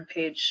 200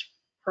 page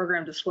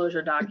program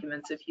disclosure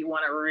documents if you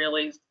want to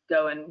really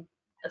go in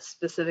a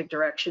specific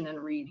direction and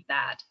read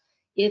that.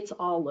 It's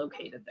all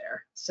located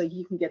there, so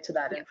you can get to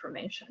that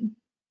information.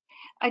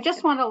 I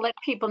just want to let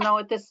people know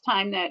at this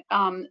time that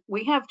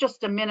we have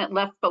just a minute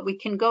left, but we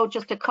can go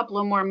just a couple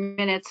of more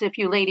minutes if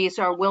you ladies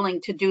are willing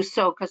to do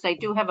so, because I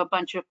do have a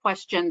bunch of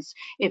questions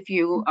if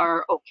you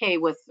are okay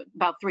with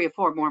about 3 or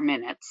 4 more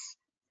minutes.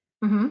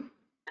 Mm-hmm.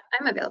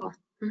 I'm available.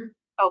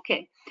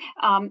 Okay.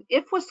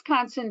 If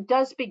Wisconsin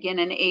does begin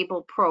an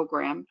ABLE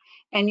program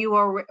and you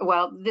are,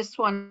 well, this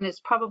one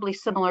is probably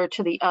similar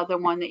to the other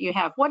one that you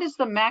have. What is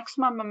the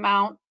maximum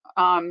amount,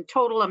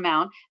 total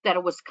amount that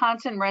a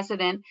Wisconsin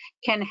resident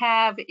can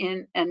have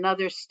in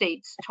another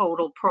state's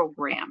total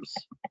programs?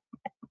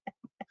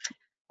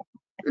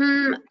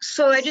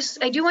 So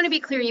I do want to be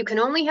clear, you can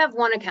only have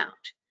one account.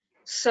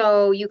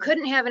 So you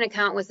couldn't have an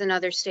account with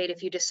another state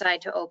if you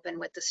decide to open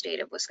with the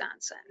state of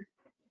Wisconsin.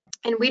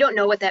 And we don't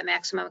know what that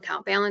maximum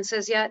account balance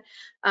is yet.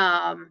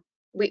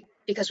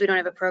 Because we don't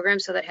have a program,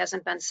 so that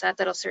hasn't been set.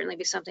 That'll certainly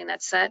be something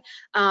that's set.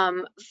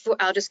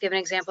 I'll just give an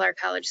example. Our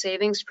college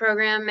savings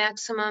program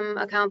maximum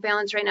account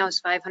balance right now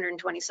is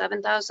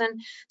 $527,000.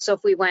 So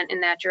if we went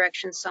in that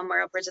direction,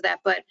 somewhere upwards of that,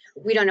 but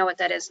we don't know what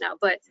that is now.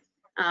 But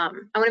I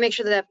want to make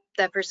sure that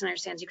that person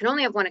understands you can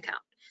only have one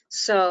account.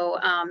 So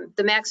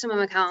the maximum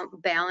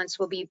account balance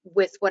will be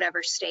with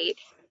whatever state.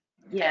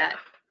 Yeah.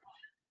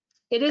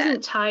 It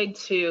isn't tied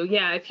to,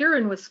 if you're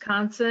in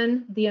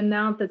Wisconsin, the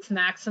amount that's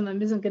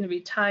maximum isn't going to be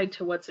tied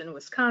to what's in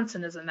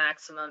Wisconsin as a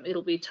maximum.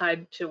 It'll be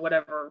tied to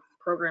whatever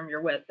program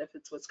you're with. If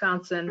it's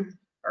Wisconsin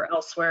or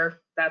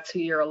elsewhere, that's who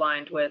you're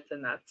aligned with,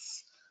 and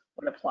that's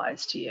what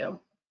applies to you.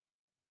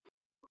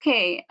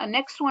 Okay,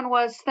 next one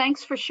was,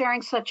 thanks for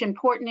sharing such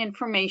important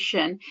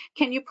information.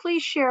 Can you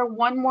please share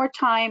one more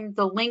time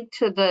the link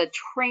to the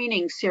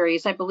training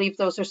series? I believe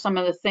those are some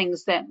of the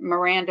things that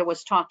Miranda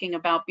was talking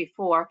about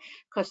before,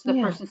 because the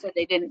person said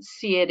they didn't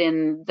see it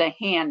in the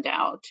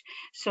handout.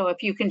 So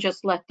if you can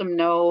just let them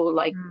know,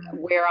 like,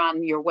 where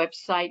on your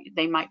website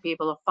they might be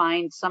able to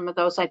find some of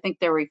those. I think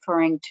they're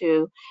referring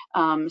to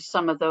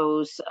some of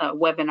those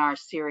webinar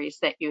series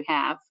that you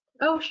have.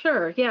 Oh,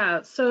 sure.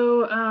 Yeah.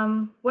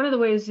 So one of the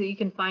ways that you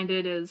can find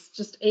it is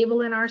just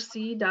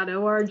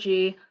ablenrc.org.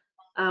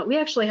 We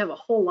actually have a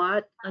whole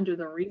lot under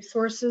the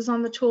resources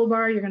on the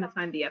toolbar. You're going to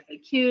find the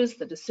FAQs,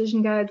 the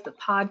decision guides, the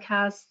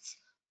podcasts,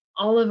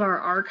 all of our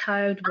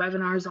archived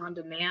webinars on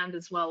demand,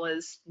 as well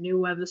as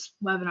new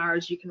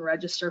webinars you can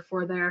register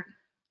for there.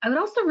 I would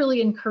also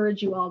really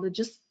encourage you all to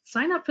just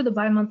sign up for the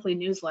bi-monthly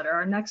newsletter.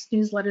 Our next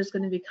newsletter is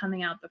going to be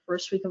coming out the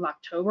first week of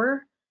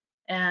October.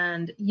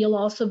 And you'll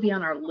also be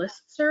on our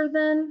listserv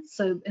then.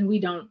 So, and we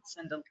don't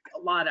send a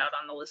lot out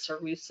on the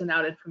listserv. We send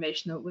out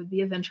information that would be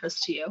of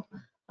interest to you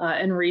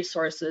and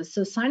resources.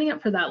 So signing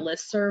up for that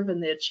listserv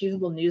and the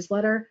Achievable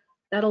newsletter,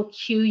 that'll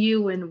cue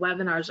you when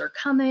webinars are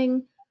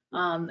coming,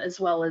 as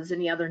well as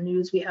any other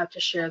news we have to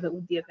share that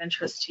would be of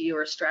interest to you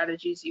or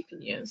strategies you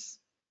can use.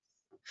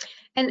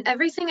 And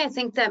everything I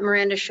think that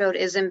Miranda showed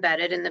is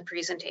embedded in the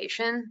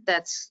presentation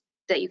that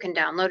you can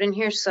download in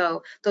here.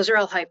 So those are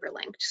all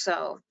hyperlinked.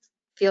 So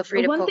feel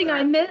free to one thing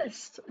I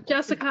missed,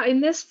 Jessica, I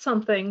missed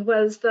something,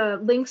 was the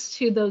links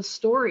to those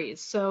stories.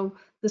 So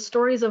the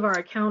stories of our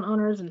account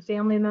owners and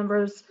family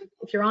members,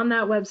 if you're on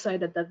that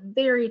website at the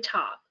very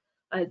top,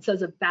 it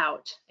says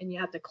about, and you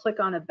have to click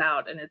on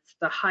about, and it's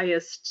the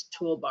highest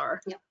toolbar.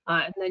 Yep.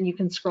 And then you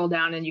can scroll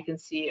down and you can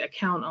see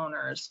account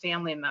owners,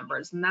 family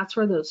members, and that's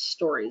where those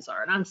stories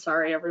are. And I'm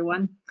sorry,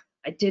 everyone,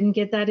 I didn't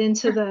get that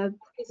into the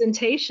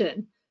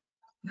presentation.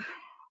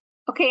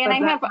 Okay, and I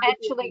have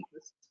actually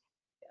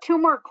two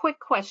more quick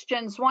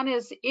questions. One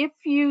is, if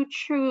you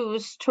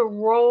choose to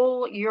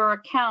roll your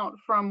account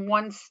from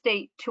one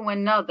state to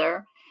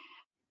another,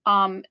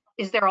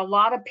 is there a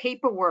lot of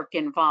paperwork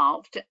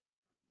involved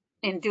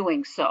in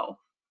doing so?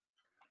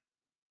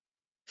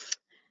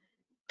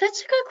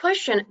 That's a good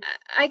question.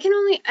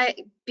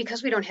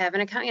 Because we don't have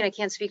an account yet, I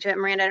can't speak to it.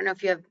 Miranda, I don't know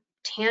if you have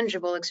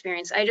tangible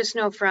experience. I just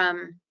know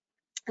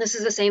this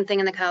is the same thing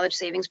in the college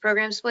savings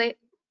program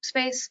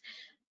space.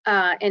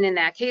 And in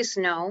that case,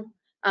 no.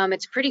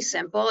 It's pretty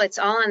simple. It's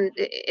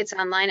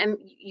online. And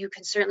you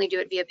can certainly do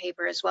it via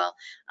paper as well,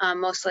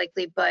 most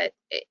likely, but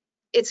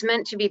it's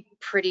meant to be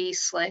pretty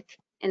slick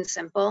and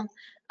simple.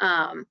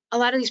 A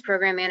lot of these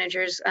program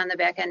managers on the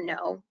back end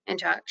know and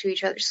talk to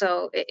each other,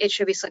 so it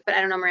should be slick. But I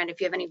don't know, Miranda, if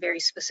you have any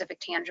very specific,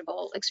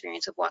 tangible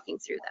experience of walking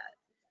through that.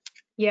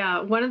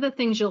 Yeah, one of the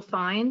things you'll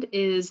find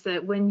is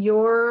that when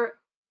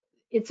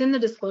it's in the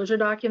disclosure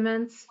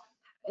documents,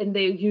 and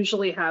they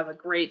usually have a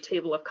great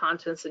table of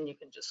contents, and you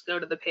can just go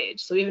to the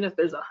page. So even if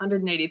there's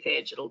 180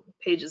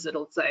 pages,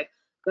 it'll say,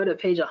 go to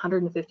page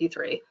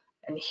 153,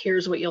 and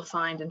here's what you'll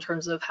find in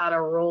terms of how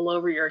to roll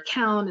over your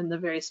account and the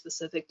very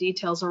specific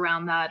details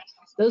around that.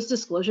 Those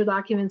disclosure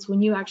documents,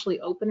 when you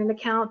actually open an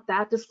account,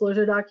 that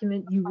disclosure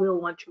document you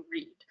will want to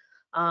read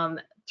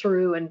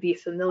through and be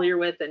familiar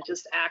with and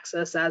just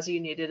access as you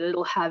need it.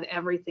 It'll have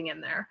everything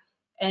in there.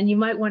 And you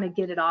might want to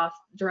get it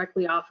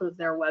directly off of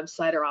their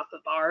website or off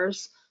of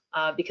ours.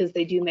 Because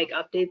they do make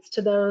updates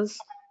to those.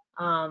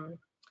 And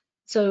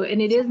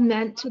it is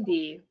meant to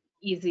be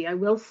easy. I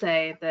will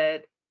say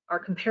that our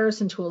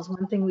comparison tools,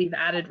 one thing we've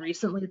added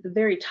recently at the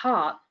very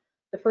top,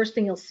 the first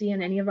thing you'll see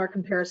in any of our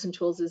comparison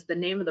tools is the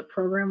name of the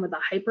program with a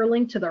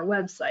hyperlink to their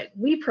website.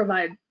 We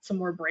provide some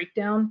more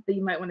breakdown that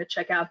you might want to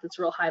check out that's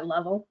real high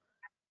level,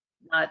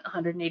 not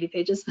 180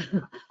 pages,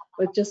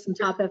 with just some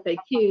top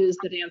FAQs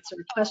that answer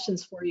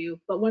questions for you.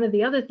 But one of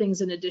the other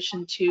things, in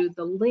addition to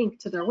the link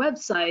to their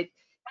website,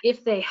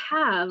 if they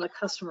have a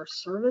customer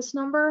service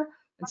number,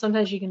 and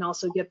sometimes you can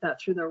also get that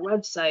through their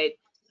website,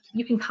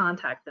 you can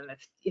contact them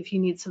if you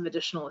need some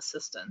additional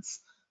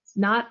assistance.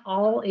 Not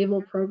all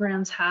ABLE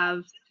programs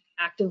have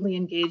actively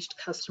engaged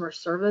customer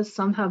service.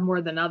 Some have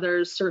more than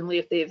others. Certainly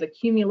if they've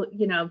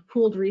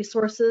pooled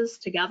resources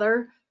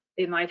together,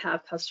 they might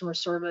have customer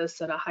service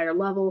at a higher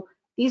level.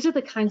 These are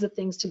the kinds of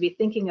things to be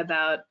thinking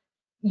about.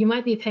 You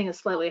might be paying a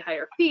slightly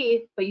higher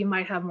fee, but you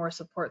might have more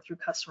support through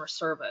customer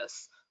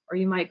service. Or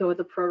you might go with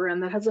a program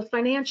that has a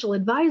financial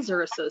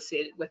advisor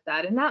associated with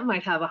that, and that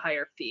might have a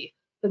higher fee,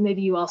 but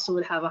maybe you also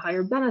would have a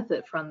higher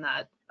benefit from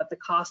that, but the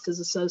cost is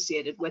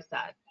associated with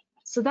that.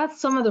 So that's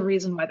some of the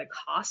reason why the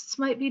costs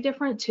might be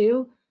different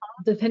too,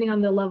 depending on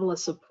the level of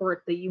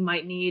support that you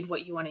might need,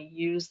 what you want to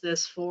use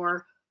this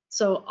for.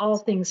 So all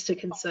things to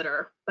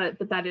consider, but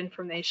that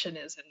information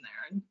is in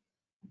there.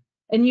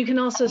 And you can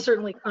also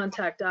certainly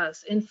contact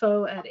us,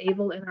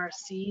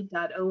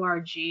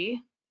 info@ablenrc.org.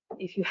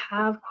 If you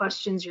have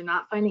questions you're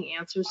not finding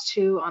answers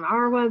to on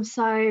our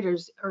website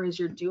or as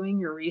you're doing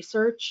your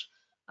research,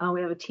 we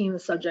have a team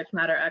of subject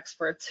matter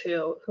experts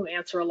who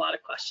answer a lot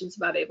of questions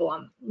about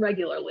ABLE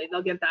regularly.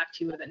 They'll get back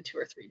to you within 2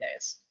 or 3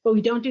 days. But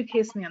we don't do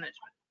case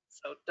management,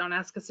 so don't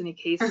ask us any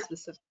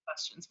case-specific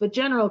questions, but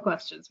general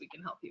questions we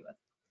can help you with.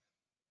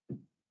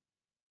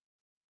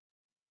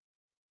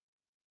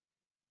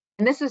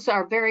 And this is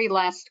our very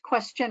last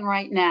question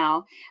right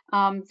now.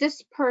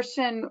 This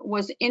person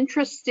was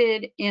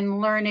interested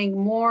in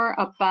learning more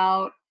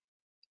about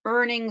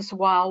earnings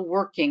while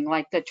working,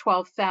 like the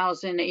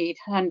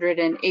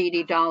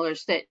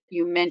 $12,880 that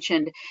you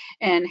mentioned,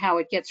 and how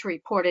it gets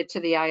reported to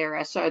the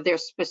IRS. Are there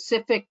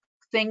specific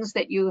things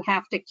that you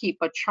have to keep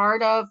a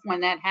chart of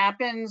when that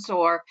happens,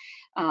 or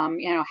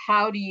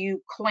how do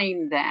you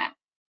claim that?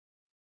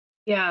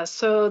 Yeah,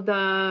 so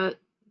that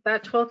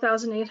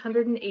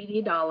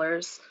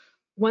 $12,880,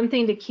 one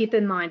thing to keep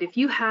in mind, if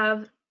you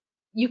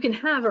can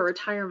have a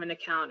retirement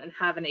account and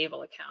have an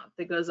ABLE account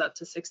that goes up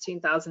to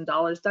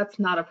 $16,000. That's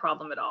not a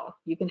problem at all.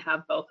 You can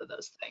have both of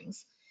those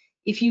things.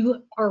 If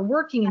you are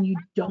working and you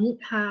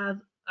don't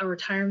have a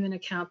retirement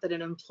account that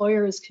an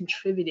employer is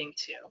contributing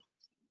to,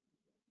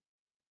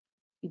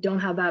 you don't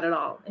have that at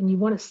all, and you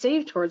want to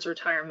save towards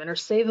retirement or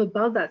save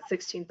above that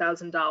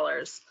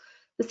 $16,000,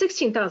 the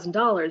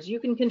 $16,000 you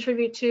can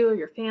contribute to, or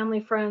your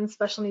family, friends,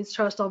 special needs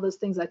trust, all those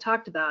things I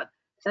talked about.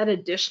 That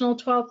additional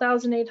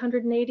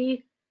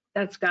 $12,880,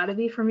 that's got to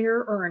be from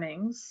your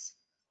earnings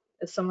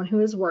as someone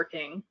who is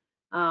working.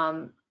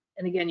 And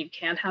again, you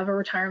can't have a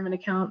retirement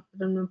account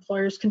that an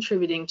employer is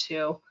contributing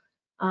to.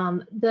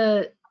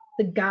 The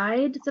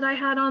guide that I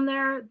had on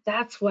there,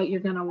 that's what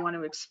you're going to want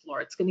to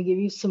explore. It's going to give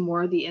you some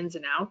more of the ins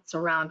and outs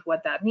around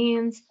what that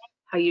means,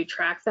 how you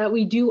track that.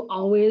 We do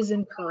always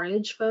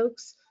encourage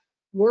folks,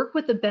 work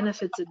with a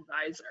benefits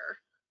advisor,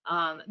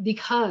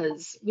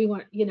 because we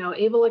want,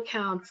 ABLE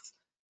accounts,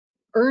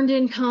 earned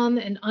income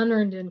and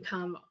unearned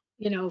income,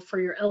 for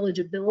your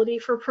eligibility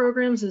for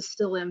programs is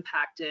still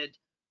impacted.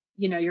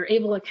 Your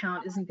ABLE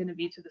account isn't going to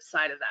be to the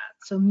side of that.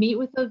 So meet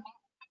with a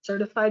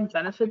certified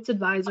benefits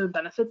advisor,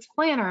 benefits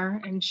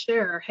planner, and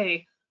share,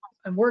 hey,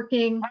 I'm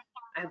working,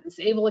 I have this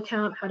ABLE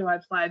account, how do I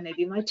apply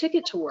maybe my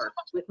ticket to work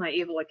with my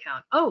ABLE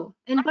account? Oh,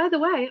 and by the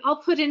way, I'll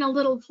put in a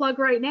little plug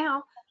right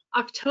now.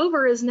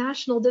 October is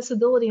National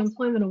Disability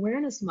Employment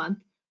Awareness Month,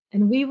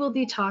 and we will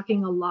be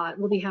talking a lot.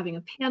 We'll be having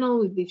a panel,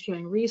 we'll be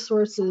sharing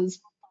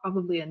resources,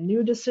 probably a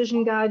new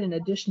decision guide in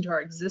addition to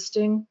our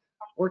existing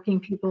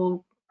working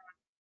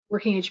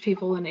age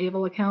people and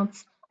ABLE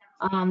accounts.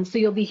 So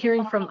you'll be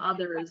hearing from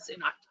others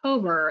in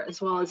October, as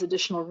well as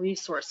additional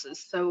resources.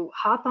 So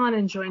hop on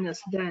and join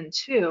us then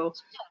too,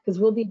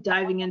 because we'll be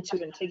diving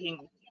into and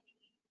taking,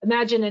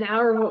 imagine an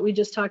hour of what we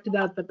just talked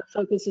about, but the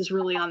focus is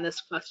really on this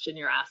question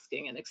you're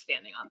asking and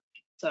expanding on.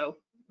 So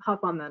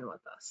hop on then with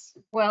us.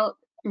 Well,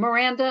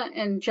 Miranda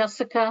and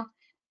Jessica,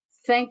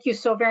 thank you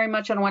so very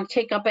much. I don't want to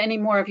take up any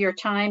more of your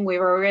time. We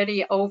were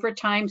already over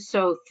time,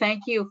 so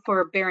thank you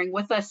for bearing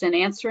with us and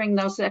answering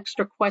those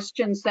extra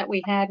questions that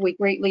we had. We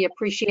greatly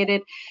appreciate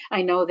it.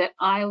 I know that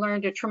I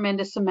learned a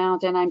tremendous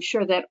amount, and I'm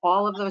sure that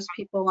all of those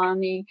people on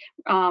the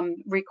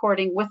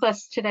recording with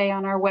us today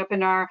on our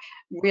webinar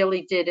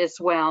really did as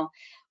well.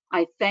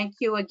 I thank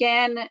you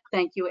again.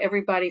 Thank you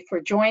everybody for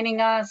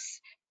joining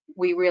us.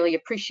 We really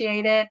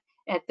appreciate it.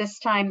 At this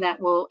time, that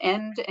will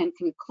end and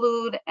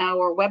conclude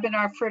our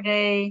webinar for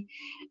today.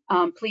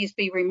 Please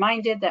be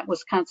reminded that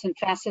Wisconsin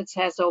Facets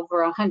has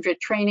over 100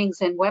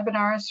 trainings and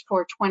webinars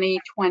for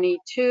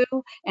 2022,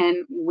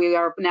 and we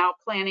are now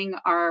planning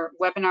our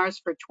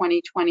webinars for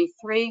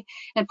 2023.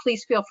 And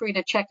please feel free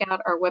to check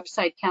out our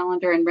website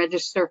calendar and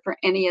register for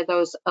any of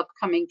those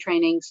upcoming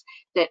trainings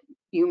that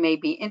you may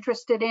be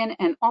interested in.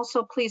 And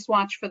also please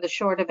watch for the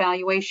short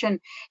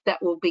evaluation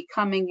that will be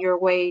coming your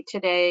way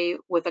today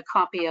with a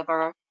copy of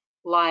our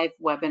live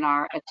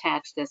webinar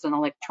attached as an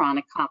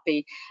electronic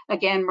copy.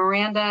 Again,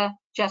 Miranda,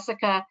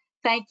 Jessica,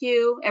 thank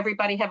you.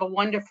 Everybody have a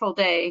wonderful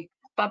day.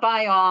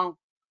 Bye-bye all.